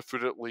that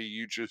definitely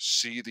you just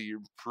see the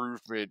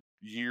improvement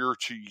year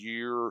to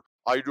year.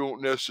 I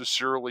don't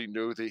necessarily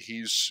know that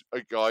he's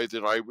a guy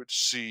that I would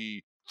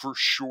see for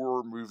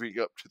sure moving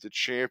up to the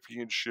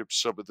championship.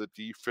 Some of the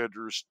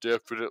defenders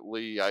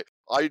definitely.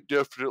 I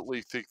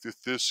definitely think that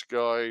this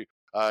guy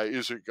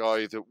is a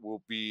guy that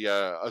will be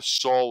a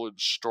solid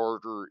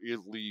starter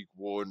in League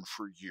One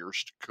for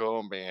years to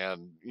come.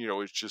 And,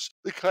 it's just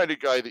the kind of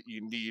guy that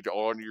you need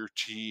on your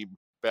team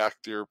back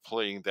there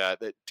playing that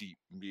deep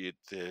mid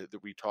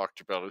that we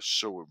talked about is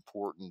so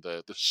important,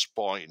 the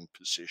spine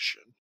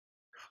position.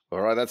 All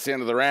right, that's the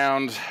end of the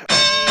round.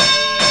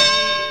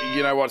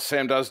 You know what?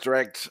 Sam does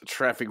direct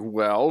traffic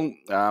well.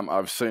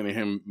 I've seen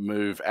him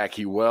move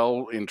Aki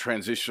well in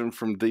transition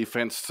from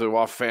defense to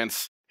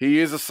offense. He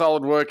is a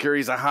solid worker.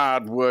 He's a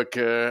hard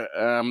worker.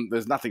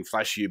 There's nothing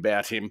flashy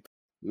about him.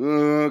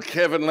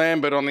 Kevin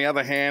Lambert, on the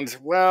other hand,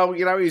 well,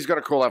 he's got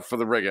to call up for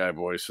the Reggae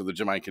Boys, for the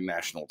Jamaican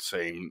national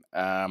team.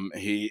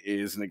 He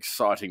is an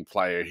exciting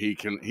player.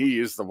 He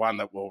is the one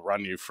that will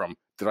run you from.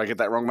 Did I get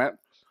that wrong, Matt?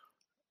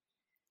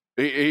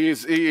 He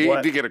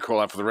did get a call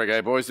up for the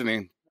Reggae Boys,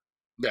 didn't he?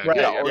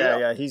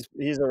 Yeah. He's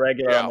a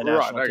regular on the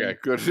national team. Okay,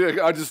 good.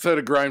 I just heard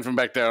a groan from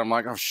back there. I'm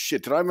like, oh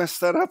shit, did I mess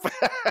that up?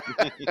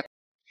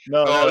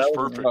 No, that's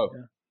perfect.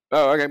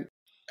 Oh, okay.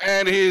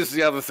 And here's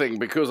the other thing,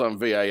 because I'm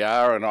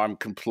VAR and I'm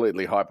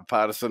completely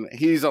hyper-partisan,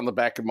 he's on the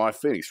back of my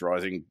Phoenix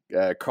Rising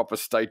Copper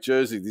State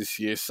jersey this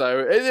year.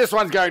 So this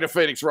one's going to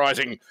Phoenix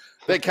Rising.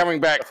 They're coming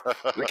back.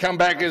 The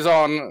comeback is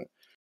on.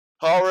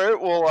 All right,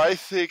 well, I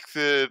think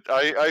that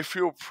I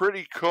feel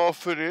pretty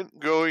confident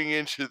going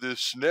into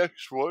this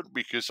next one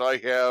because I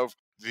have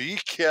the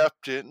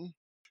captain,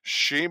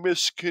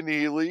 Seamus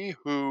Keneally,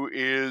 who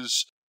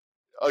is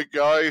a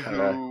guy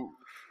who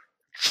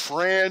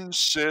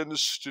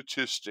transcends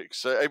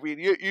statistics. I mean,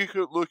 you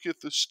could look at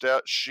the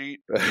stat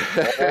sheet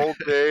all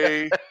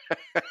day.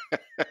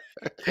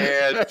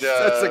 And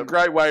that's a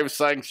great way of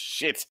saying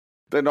shit.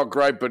 They're not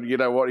great, but you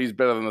know what? He's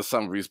better than the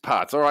sum of his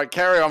parts. All right,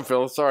 carry on,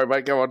 Phil. Sorry,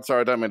 mate. Go on.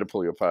 Sorry, I don't mean to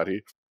pull you apart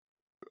here.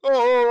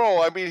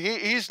 Oh, I mean,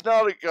 he's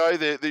not a guy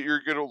that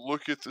you're going to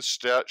look at the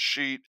stat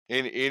sheet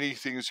and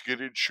anything's going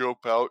to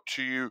jump out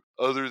to you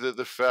other than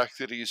the fact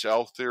that he's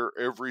out there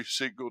every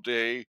single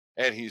day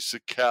and he's the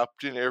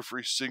captain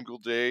every single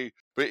day.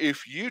 But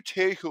if you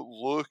take a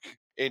look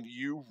and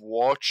you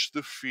watch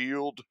the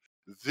field,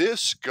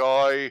 this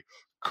guy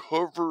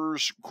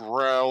covers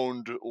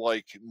ground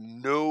like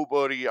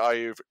nobody I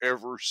have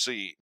ever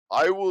seen.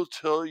 I will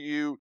tell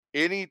you,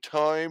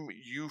 anytime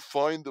you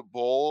find the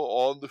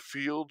ball on the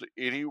field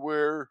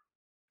anywhere,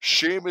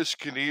 Seamus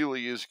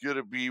Keneally is going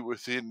to be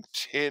within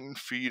 10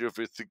 feet of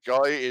it. The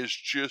guy is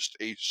just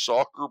a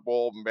soccer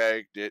ball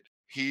magnet.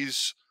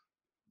 He's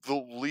the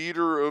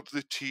leader of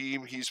the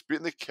team. He's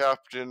been the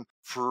captain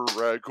for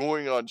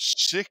going on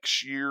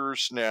 6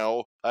 years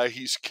now.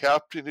 He's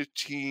captained a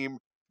team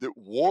that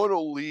won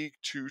a League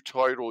Two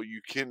title.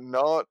 You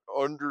cannot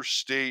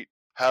understate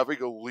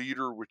having a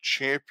leader with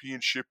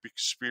championship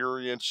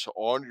experience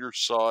on your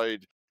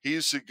side.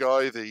 He's the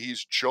guy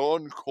he's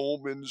John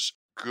Coleman's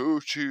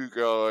go-to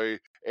guy,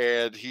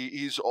 and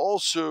he's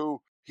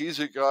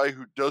a guy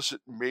who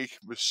doesn't make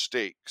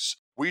mistakes.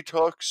 We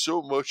talk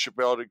so much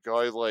about a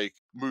guy like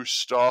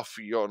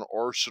Mustafi on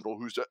Arsenal,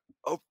 who's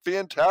a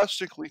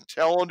fantastically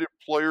talented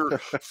player,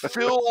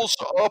 fills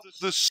up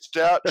the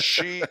stat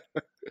sheet,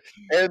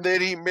 and then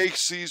he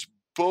makes these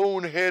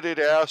boneheaded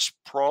ass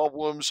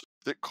problems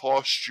that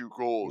cost you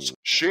goals.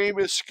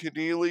 Seamus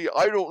Keneally,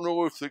 I don't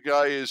know if the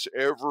guy has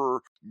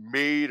ever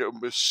made a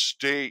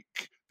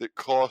mistake that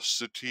costs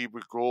the team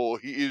a goal.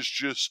 He is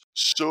just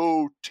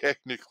so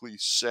technically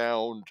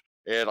sound,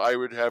 and I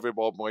would have him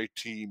on my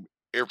team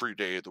every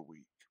day of the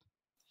week.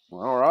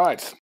 All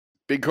right.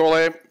 Big call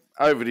there.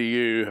 Over to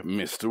you,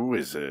 Mr.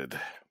 Wizard.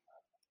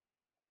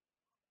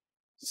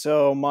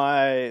 So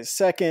my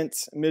second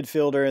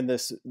midfielder in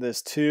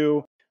this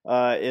two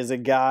is a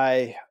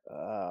guy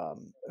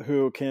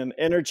who can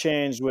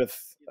interchange with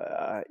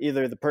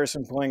either the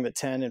person playing the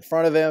 10 in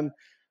front of him.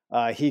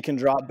 He can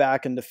drop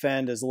back and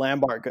defend as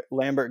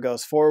Lambert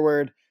goes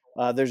forward.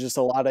 There's just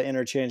a lot of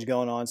interchange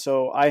going on.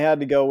 So I had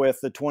to go with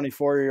the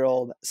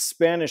 24-year-old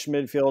Spanish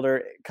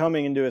midfielder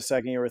coming into his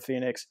second year with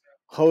Phoenix,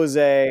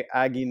 Jose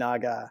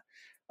Aguinaga.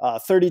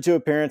 32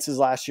 appearances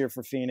last year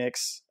for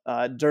Phoenix.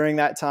 During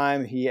that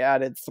time, he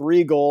added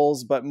 3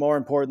 goals, but more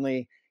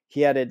importantly,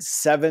 he added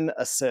 7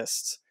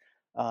 assists.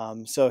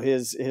 So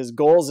his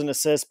goals and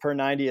assists per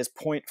 90 is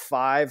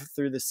 0.5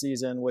 through the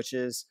season, which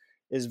is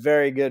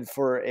very good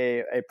for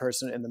a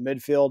person in the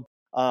midfield.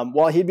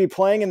 While he'd be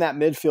playing in that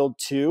midfield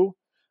too,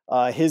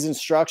 his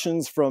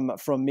instructions from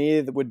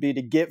me would be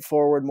to get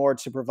forward more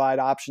to provide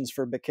options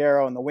for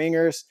Baquero and the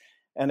wingers.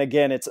 And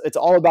again, it's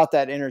all about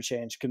that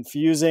interchange,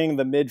 confusing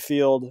the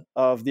midfield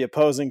of the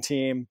opposing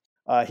team.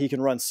 He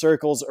can run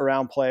circles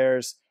around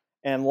players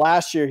And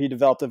last year, he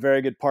developed a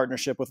very good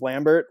partnership with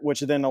Lambert,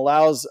 which then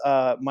allows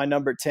my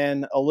number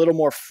 10 a little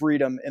more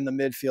freedom in the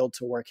midfield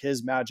to work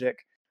his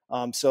magic.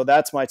 So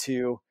that's my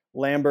two,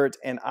 Lambert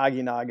and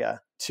Aginaga,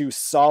 two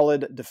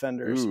solid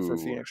defenders for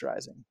Phoenix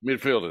Rising.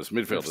 Midfielders.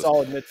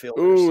 Solid midfielders.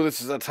 Ooh, this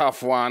is a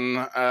tough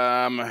one.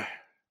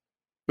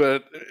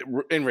 But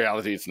in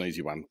reality, it's an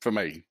easy one for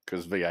me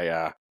because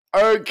VAR.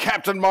 Oh,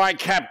 captain, my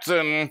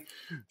captain,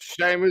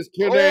 Seamus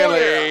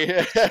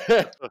Keneally.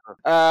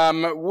 Oh,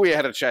 yeah. We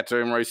had a chat to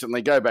him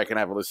recently. Go back and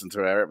have a listen to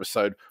our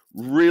episode.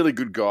 Really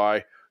good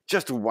guy.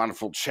 Just a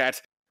wonderful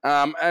chat.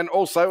 And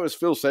also, as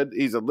Phil said,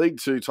 he's a League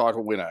 2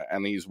 title winner,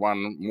 and he's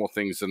won more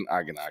things than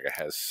Aginaga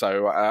has.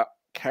 So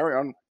carry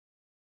on.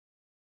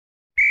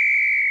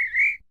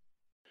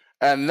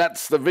 And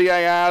that's the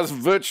VAR's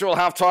virtual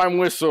halftime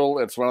whistle.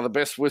 It's one of the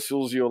best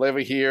whistles you'll ever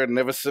hear and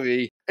never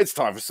see. It's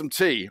time for some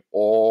tea,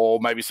 or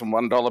maybe some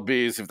 $1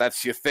 beers if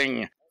that's your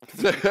thing.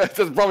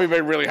 It's probably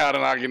been really hard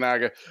on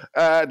Aginaga.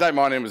 Don't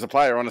mind him as a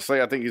player,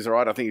 honestly. I think he's all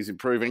right. I think he's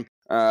improving,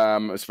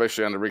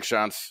 especially under Rick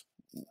Schantz.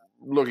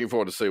 Looking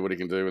forward to see what he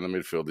can do in the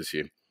midfield this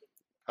year.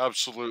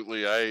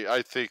 Absolutely.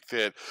 I think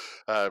that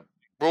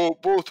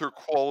both are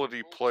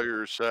quality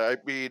players. I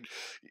mean,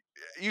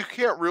 you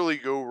can't really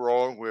go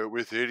wrong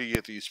with any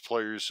of these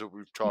players that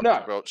we've talked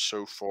about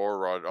so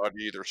far on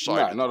either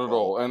side. No, not at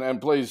all. And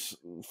please,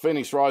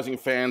 Phoenix Rising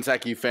fans,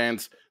 Aki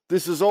fans,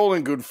 this is all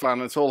in good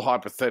fun. It's all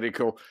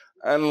hypothetical,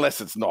 unless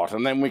it's not.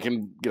 And then we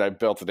can,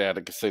 belt it out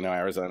at Casino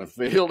Arizona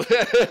Field.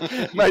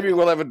 Maybe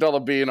we'll have a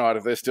 $1 beer night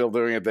if they're still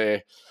doing it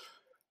there.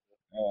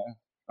 All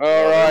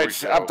right,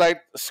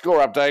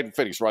 score update.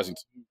 Phoenix Rising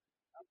 2.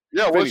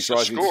 Yeah, Phoenix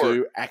Rising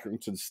 2,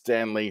 Accrington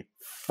Stanley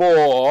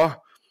 4.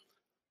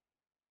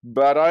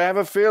 But I have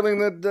a feeling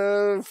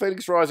that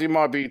Phoenix Rising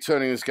might be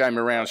turning this game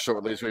around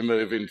shortly as we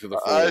move into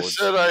the forwards.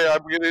 I said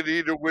I'm going to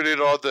need to win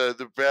it on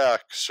the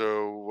back,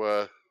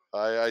 so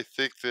I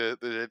think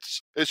that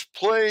it's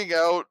playing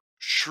out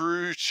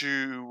true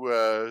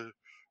to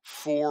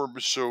form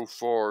so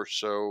far.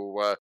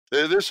 So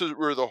this is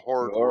where the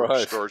hard work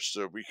starts,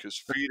 though, because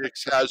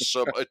Phoenix has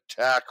some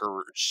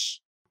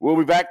attackers. We'll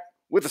be back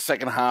with the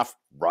second half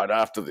right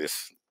after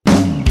this.